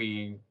 So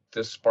maybe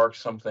this sparked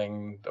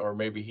something, or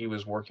maybe he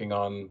was working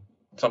on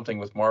something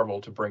with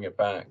Marvel to bring it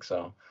back.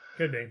 So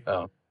Could be.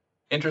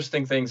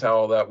 Interesting things how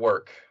all that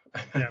work.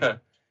 Yeah.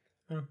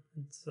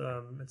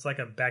 It's like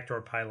a backdoor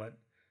pilot.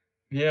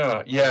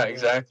 Yeah,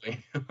 exactly.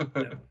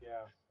 Yeah,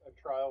 a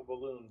trial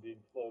balloon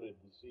being floated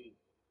to see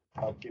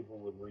how people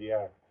would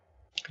react.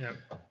 Yeah.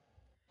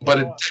 But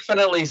it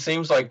definitely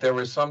seems like there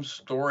was some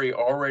story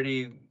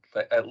already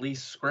at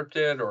least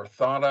scripted or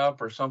thought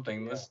up or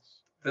something. Yes.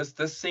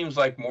 This seems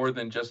like more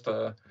than just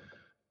a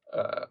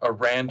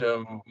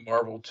random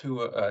Marvel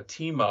 2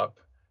 team up.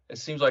 It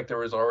seems like there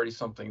was already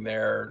something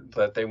there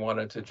that they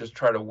wanted to just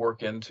try to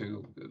work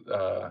into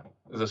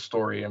the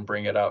story and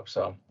bring it up.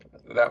 So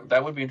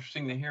that would be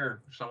interesting to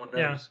hear if someone knows.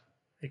 Yeah,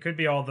 it could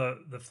be all the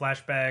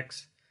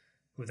flashbacks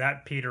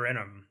without Peter in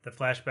them. The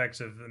flashbacks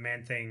of the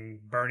Man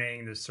Thing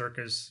burning the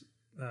circus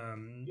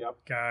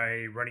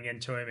guy, running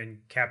into him and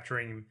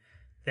capturing him.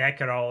 That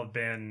could all have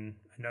been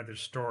another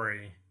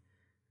story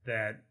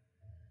that,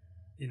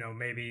 you know,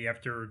 maybe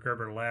after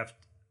Gerber left,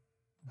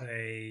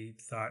 they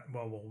thought,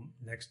 well,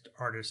 next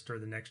artist or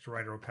the next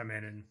writer will come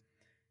in and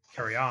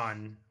carry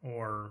on,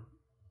 or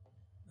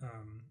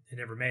it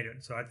never made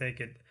it. So I think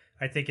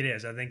it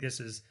is. I think this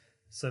is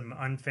some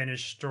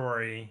unfinished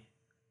story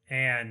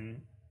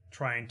and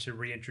trying to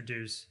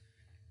reintroduce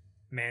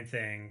Man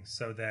Thing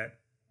so that,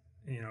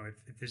 you know,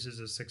 if this is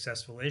a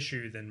successful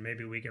issue, then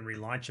maybe we can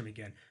relaunch him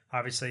again.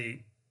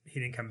 Obviously, he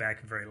didn't come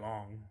back very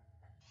long.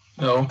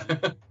 No.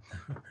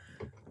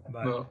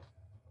 But no.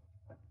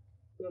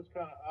 That's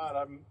kind of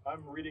odd.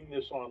 I'm reading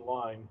this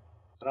online,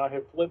 and I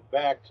have flipped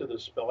back to the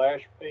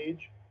splash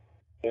page,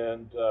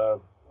 and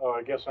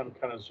I guess I'm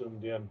kind of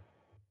zoomed in.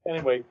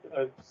 Anyway,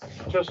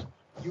 just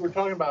you were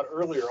talking about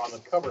earlier on the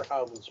cover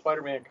how the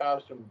Spider-Man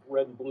costume,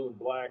 red and blue and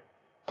black,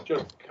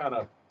 just kind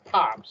of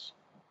pops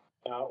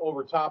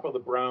over top of the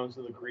browns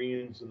and the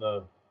greens and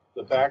the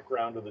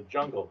background of the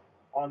jungle.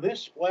 On this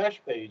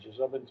splash page, as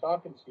I've been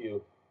talking to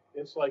you,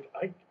 it's like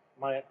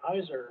my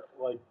eyes are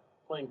like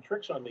playing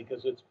tricks on me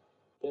because it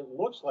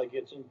looks like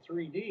it's in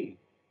 3D.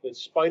 that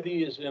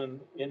Spidey is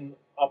in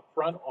up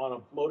front on a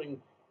floating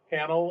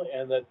panel,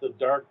 and that the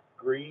dark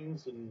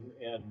greens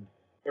and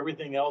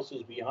everything else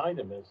is behind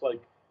him. It's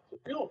like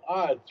it's a real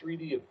odd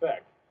 3D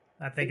effect.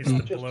 I think Maybe it's I'm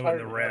the just blue and tired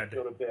the enough red. to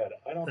go to bed.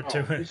 I don't The know.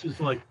 two- This is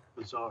like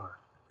bizarre.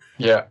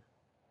 Yeah,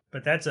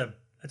 But that's a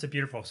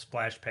beautiful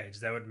splash page.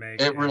 That would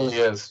make it really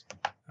is.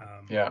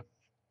 Yeah,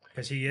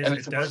 because he is. And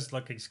It does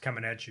look like he's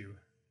coming at you.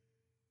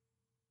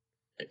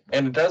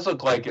 and it does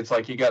look like it's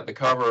like you got the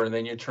cover and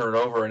then you turn it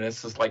over and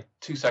it's just like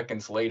 2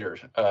 seconds later.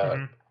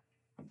 Mhm.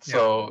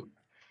 So,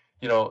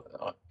 you know,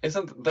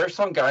 isn't there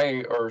some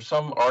guy or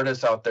some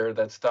artist out there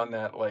that's done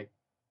that, like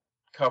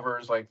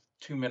covers like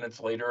 2 minutes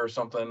later or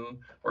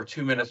something, or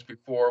 2 minutes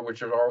before,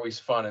 which are always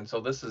fun. And so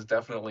this is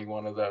definitely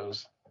one of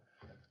those.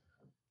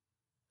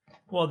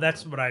 Well,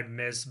 that's what I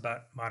miss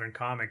about modern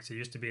comics. It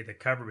used to be the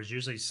cover was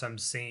usually some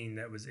scene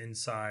that was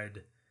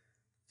inside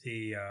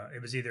the.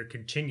 It was either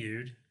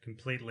continued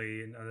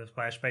completely on the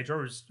splash page,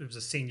 or it was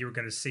a scene you were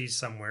going to see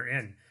somewhere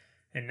in.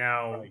 And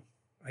now, Right.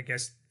 I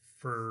guess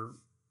for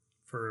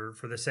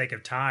the sake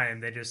of time,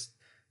 they just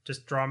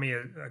draw me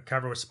a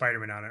cover with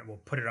Spider-Man on it. We'll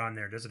put it on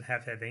there. It doesn't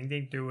have to have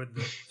anything to do with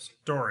the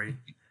story.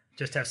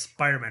 Just have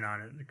Spider-Man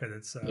on it because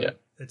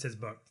it's his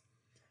book.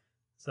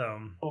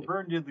 So Well,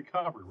 Byrne did the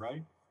cover,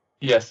 right?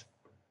 Yes.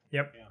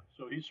 yep. Yeah.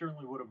 So he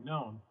certainly would have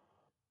known.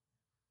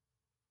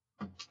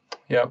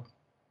 Yep.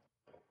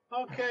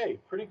 Okay,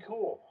 pretty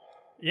cool.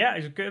 Yeah,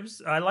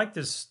 I like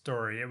this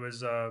story. It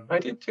was I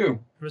did too.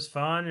 it was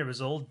fun. It was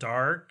a little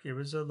dark. It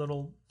was a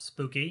little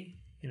spooky,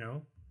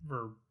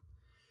 for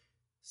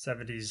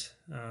 70s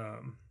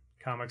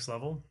comics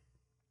level.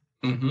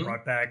 Mm-hmm.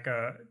 Brought back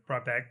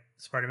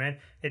Spider-Man.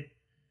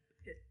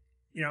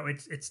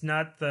 It's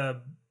not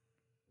the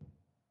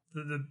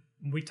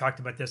we talked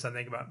about this, I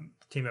think, about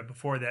Team Up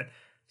before, that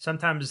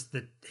sometimes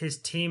his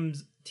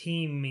teams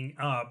teaming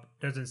up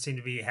doesn't seem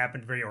to be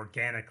happened very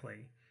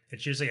organically.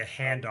 It's usually a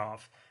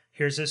handoff.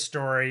 Here's this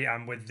story.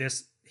 I'm with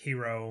this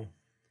hero,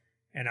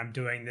 and I'm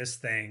doing this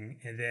thing,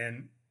 and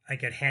then I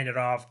get handed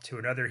off to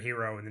another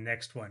hero in the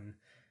next one.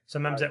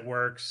 Sometimes it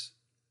works.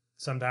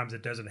 Sometimes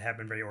it doesn't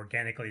happen very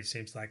organically. It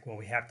seems like, well,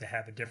 we have to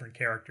have a different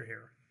character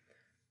here.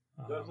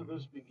 Doesn't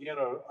this begin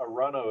a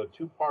run of a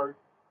two-part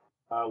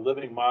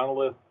Living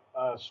Monolith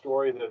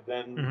story that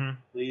then Mhm.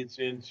 leads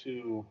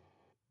into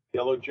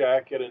Yellow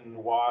Jacket and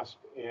Wasp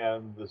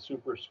and the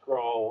Super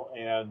Skrull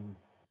and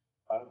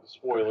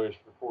spoilers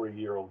for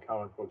 40-year-old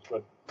comic books,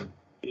 but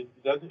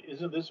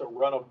isn't this a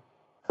run of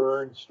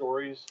Byrne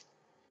stories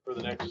for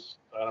the next,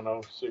 I don't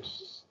know,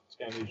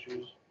 6-10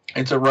 issues?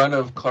 It's a run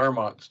of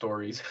Claremont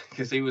stories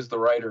because he was the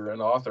writer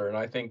and author. And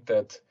I think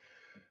that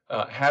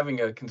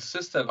having a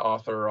consistent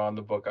author on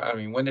the book, I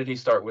mean, when did he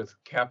start with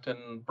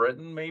Captain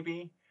Britain,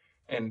 maybe?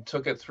 And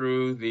took it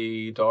through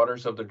the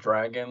Daughters of the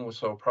Dragon,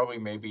 so probably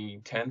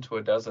maybe 10 to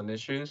a dozen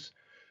issues.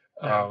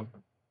 Yeah.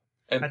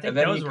 And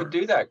then you could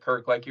do that,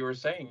 Kirk, like you were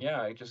saying.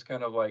 Yeah, it just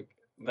kind of like,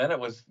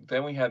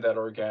 then we had that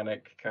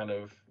organic kind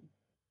of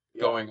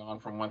going on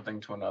from one thing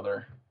to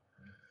another.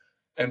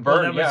 And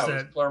Byrne, it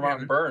was Claremont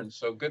and Byrne,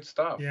 so good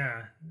stuff.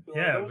 Yeah, so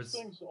are those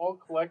things all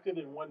collected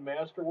in one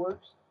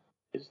Masterworks?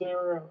 Is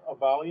there a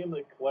volume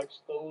that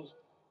collects those?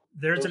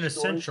 There's an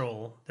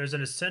essential. There's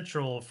an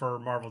essential for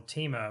Marvel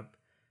Team Up,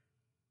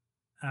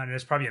 and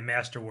it's probably a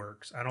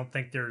Masterworks. I don't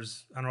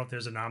know if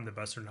there's an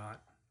omnibus or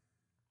not.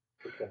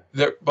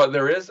 Okay. But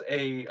there is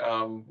a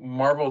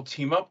Marvel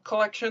Team Up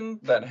collection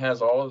that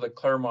has all of the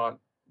Claremont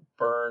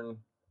Byrne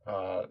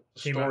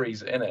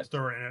stories in it.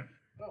 Story in it.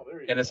 Oh,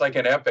 there you and go. It's like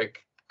an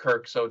epic,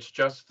 Kirk. So it's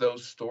just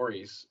those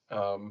stories.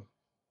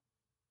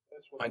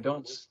 That's what I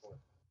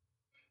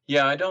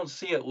don't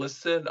see it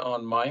listed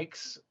on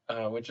Mike's,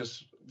 which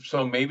is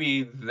so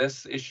maybe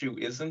this issue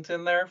isn't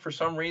in there for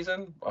some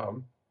reason.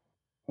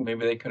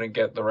 Maybe they couldn't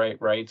get the right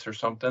rights or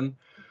something.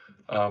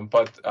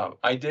 But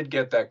I did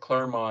get that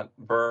Claremont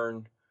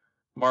Byrne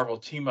Marvel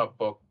Team Up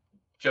book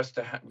just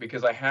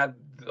because I had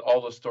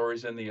all the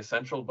stories in the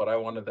essential, but I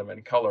wanted them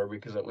in color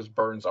because it was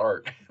Byrne's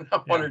art.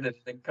 I wanted it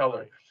in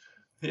color.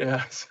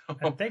 Yeah. So,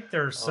 I think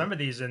there's some of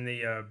these in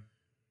the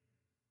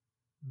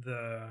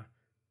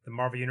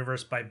Marvel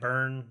Universe by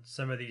Byrne.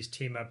 Some of these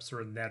team ups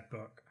are in that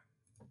book.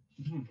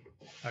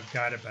 I've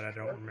got it, but I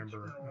don't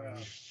remember.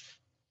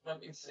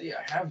 Let me see.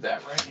 I have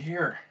that right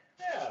here.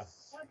 Yeah,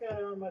 I got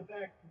it on my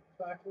back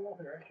wall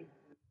here. I should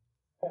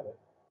have it.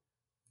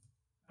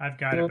 I've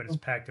got it, but it's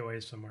packed away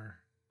somewhere.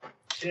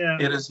 Yeah.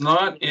 It is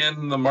not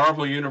in the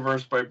Marvel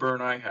Universe by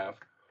Byrne I have.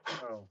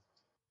 Oh.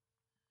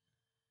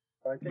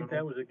 I think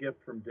that was a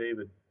gift from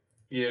David.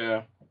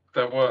 Yeah,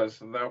 that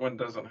was. That one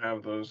doesn't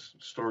have those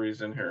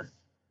stories in here.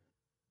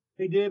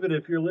 Hey, David,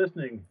 if you're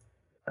listening,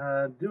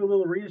 do a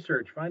little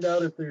research. Find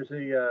out if there's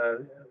a,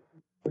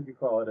 what do you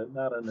call it?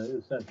 Not an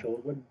essential.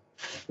 What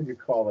do you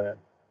call that?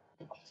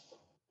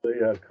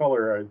 The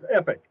color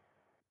epic.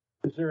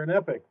 Is there an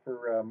epic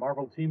for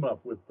Marvel Team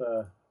Up with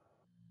the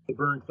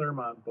Byrne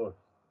Claremont book?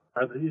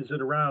 Is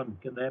it around?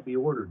 Can that be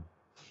ordered?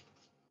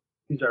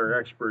 He's our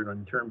expert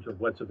in terms of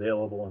what's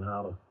available and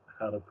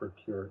how to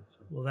procure it.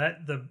 So. Well,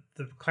 that the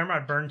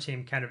Claremont Byrne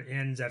team kind of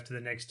ends after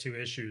the next 2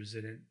 issues,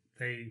 and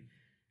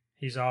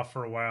he's off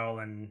for a while,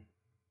 and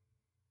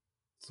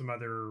some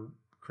other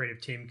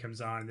creative team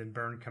comes on, and then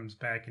Byrne comes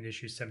back in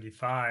issue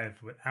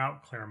 75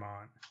 without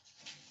Claremont,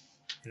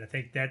 and I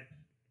think that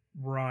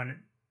run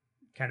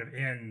kind of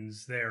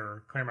ends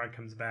there. Claremont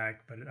comes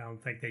back, but I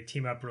don't think they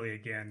team up really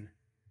again.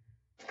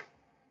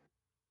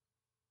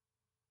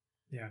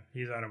 Yeah,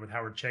 he's on it with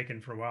Howard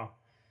Chaykin for a while,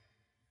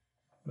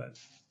 but.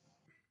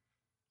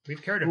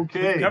 We've covered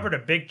a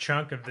big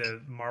chunk of the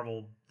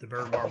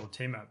Byrne Marvel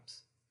team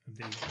ups.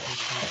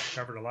 We've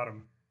covered a lot of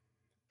them.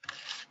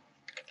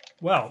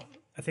 Well,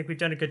 I think we've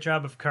done a good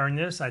job of covering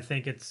this. I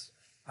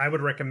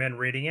would recommend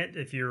reading it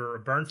if you're a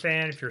Byrne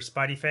fan, if you're a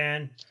Spidey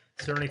fan,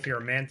 certainly if you're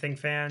a Man-Thing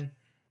fan,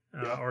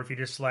 or if you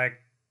just like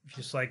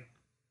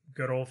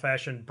good old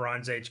fashioned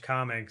Bronze Age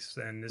comics.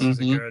 Then this is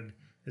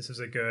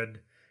a good.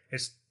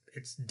 It's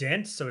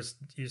dense, so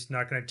it's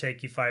not going to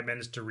take you 5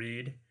 minutes to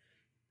read.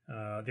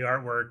 The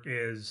artwork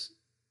is,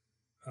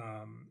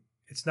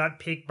 it's not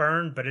peak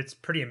Byrne, but it's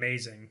pretty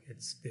amazing.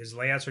 His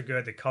layouts are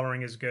good. The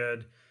coloring is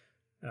good.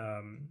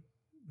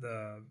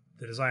 The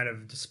design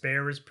of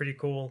Despair is pretty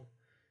cool.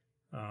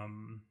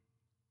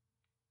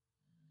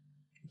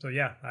 So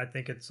yeah, I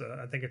think it's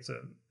a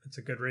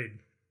good read.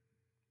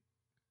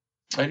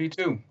 I do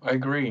too. I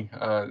agree.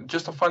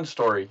 Just a fun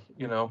story,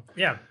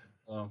 Yeah.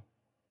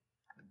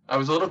 I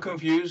was a little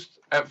confused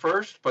at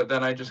first, but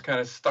then I just kind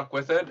of stuck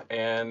with it.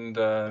 And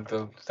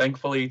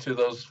thankfully, to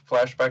those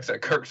flashbacks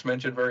that Kirk's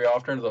mentioned very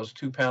often, those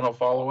 2-panel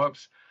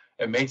follow-ups,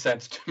 it made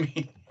sense to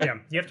me. Yeah,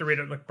 you have to read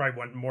it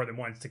probably more than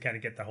once to kind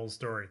of get the whole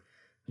story.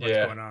 What's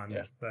going on?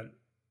 Yeah. But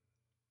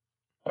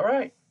all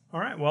right.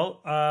 Well,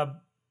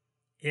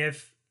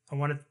 if I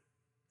want to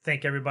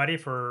thank everybody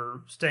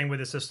for staying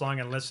with us this long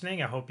and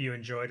listening. I hope you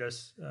enjoyed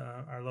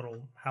our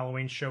little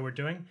Halloween show we're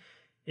doing.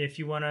 If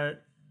you want to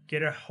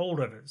get a hold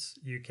of us,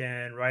 you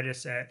can write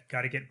us at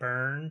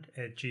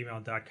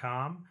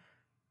gottagetburned@gmail.com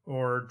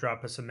or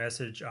drop us a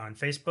message on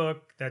Facebook.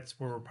 That's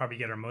where we'll probably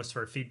get most of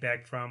our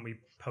feedback from. We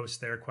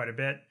post there quite a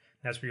bit.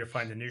 That's where you'll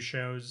find the new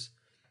shows.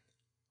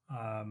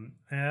 And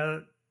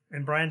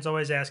Brian's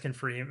always asking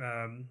for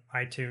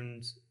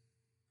iTunes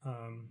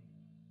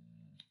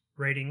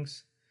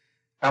ratings,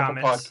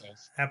 comments,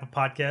 Apple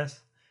Podcasts.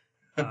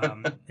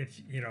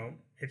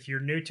 If you're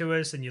new to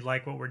us and you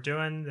like what we're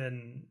doing,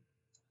 then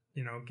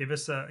give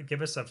us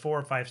a 4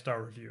 or 5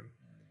 star review.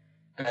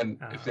 And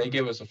if they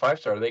give us a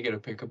 5-star, they get to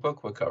pick a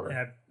book we'll cover.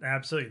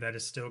 Absolutely, that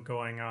is still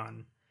going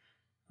on.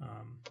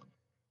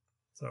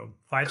 So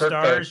 5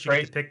 stars, you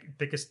get to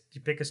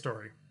pick a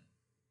story.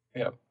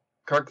 Yeah,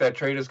 Kirk, that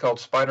trade is called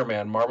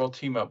Spider-Man Marvel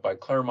Team Up by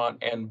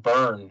Claremont and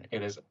Byrne.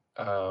 It is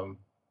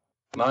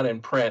not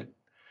in print,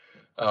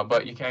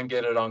 but you can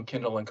get it on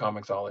Kindle and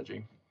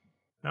Comixology.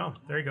 Oh,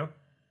 there you go.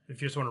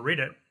 If you just want to read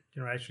it,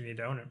 you don't actually need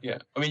to own it. Yeah,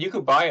 I mean, you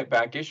could buy it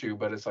back issue,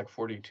 but it's like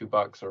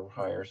 $42 or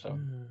higher. So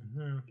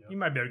you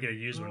might be able to get a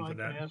used one for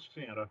that. Ask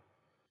Santa.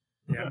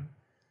 Yeah.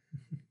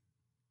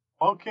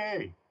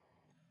 Okay.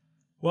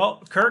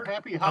 Well, Kirk,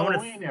 happy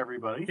Halloween,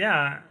 everybody.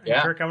 Yeah.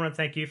 Kirk, I want to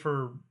thank you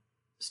for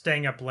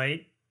staying up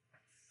late.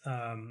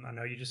 I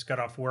know you just got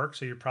off work,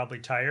 so you're probably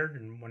tired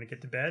and want to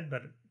get to bed,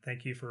 but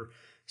thank you for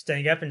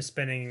staying up and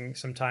spending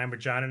some time with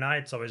John and I.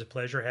 It's always a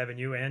pleasure having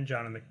you and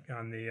John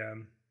on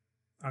the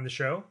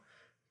show.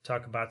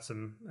 Talk about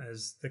some,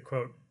 as the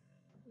quote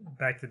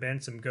back to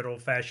Ben, some good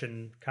old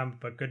fashioned comic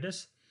book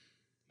goodness.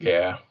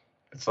 Yeah,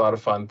 it's a lot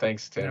of fun.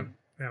 Thanks, Tim.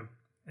 Yeah.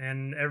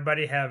 And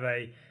everybody have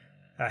a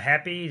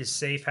happy,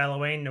 safe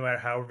Halloween, no matter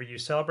however you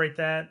celebrate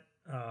that.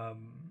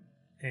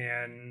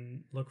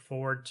 And look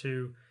forward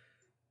to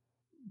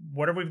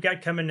whatever we've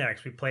got coming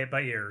next. We play it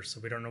by ear,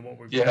 so we don't know what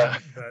we've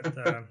got.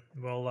 But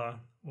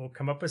we'll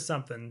come up with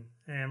something,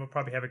 and we'll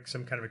probably have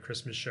some kind of a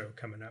Christmas show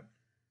coming up.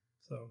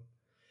 So,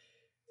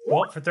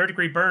 well, for Third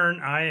Degree Byrne,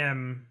 I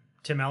am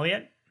Tim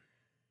Elliott.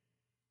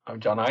 I'm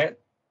John Hyatt.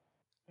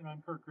 And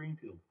I'm Kirk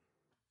Greenfield.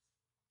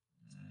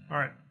 All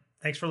right.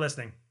 Thanks for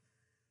listening.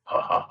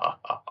 I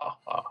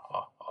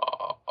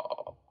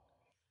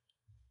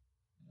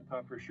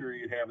thought for sure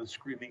you'd have a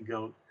screaming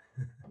goat.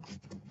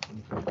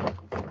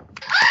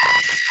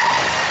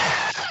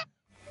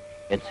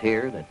 It's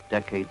here that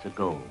decades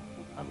ago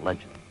a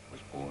legend was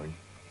born.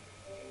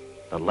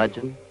 The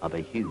legend of a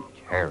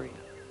huge, hairy,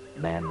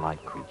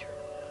 man-like creature.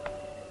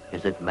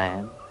 Is it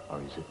man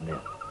or is it myth?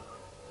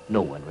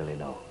 No one really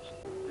knows.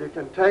 You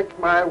can take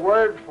my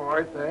word for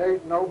it, there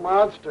ain't no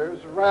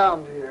monsters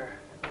around here.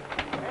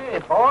 Hey,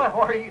 boy,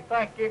 where do you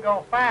think you're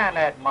gonna find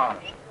that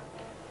monster?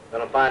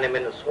 Gonna find him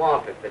in the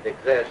swamp if it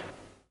exists.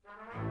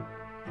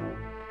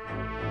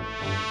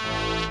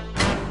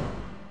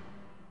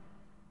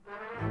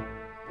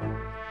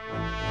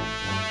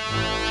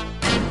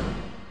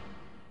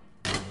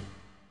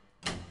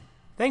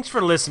 Thanks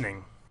for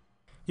listening.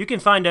 You can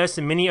find us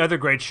and many other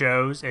great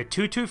shows at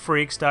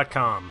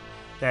twotwofreaks.com.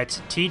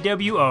 That's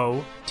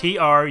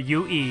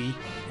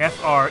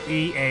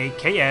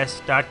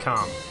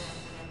TWOTRUEFREAKS.com.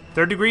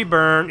 Third Degree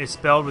Byrne is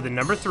spelled with the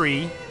number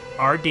 3,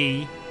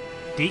 RD,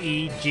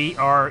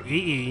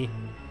 DEGREEBYRNE,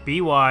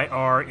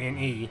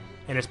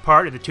 and is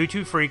part of the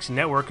 22 Freaks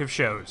network of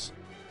shows.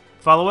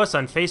 Follow us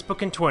on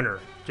Facebook and Twitter.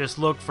 Just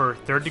look for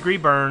Third Degree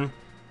Burn,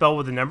 spelled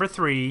with the number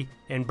 3,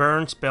 and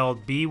Burn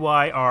spelled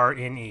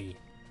BYRNE.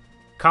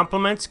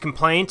 Compliments,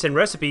 complaints, and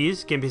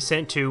recipes can be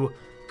sent to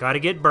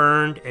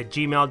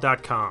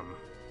gottagetburned@gmail.com.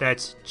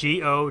 That's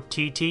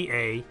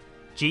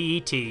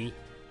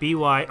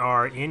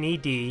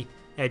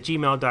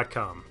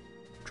GOTTAGETBYRNED@gmail.com.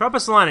 Drop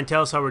us a line and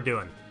tell us how we're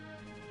doing.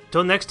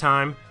 Till next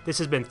time, this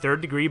has been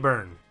Third Degree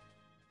Burn.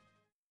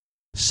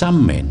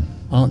 Some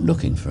men aren't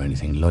looking for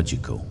anything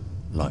logical,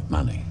 like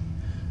money.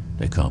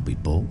 They can't be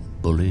bought,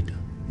 bullied,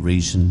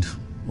 reasoned,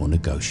 or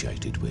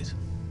negotiated with.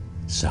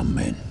 Some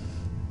men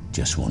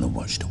just want to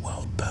watch the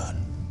world burn.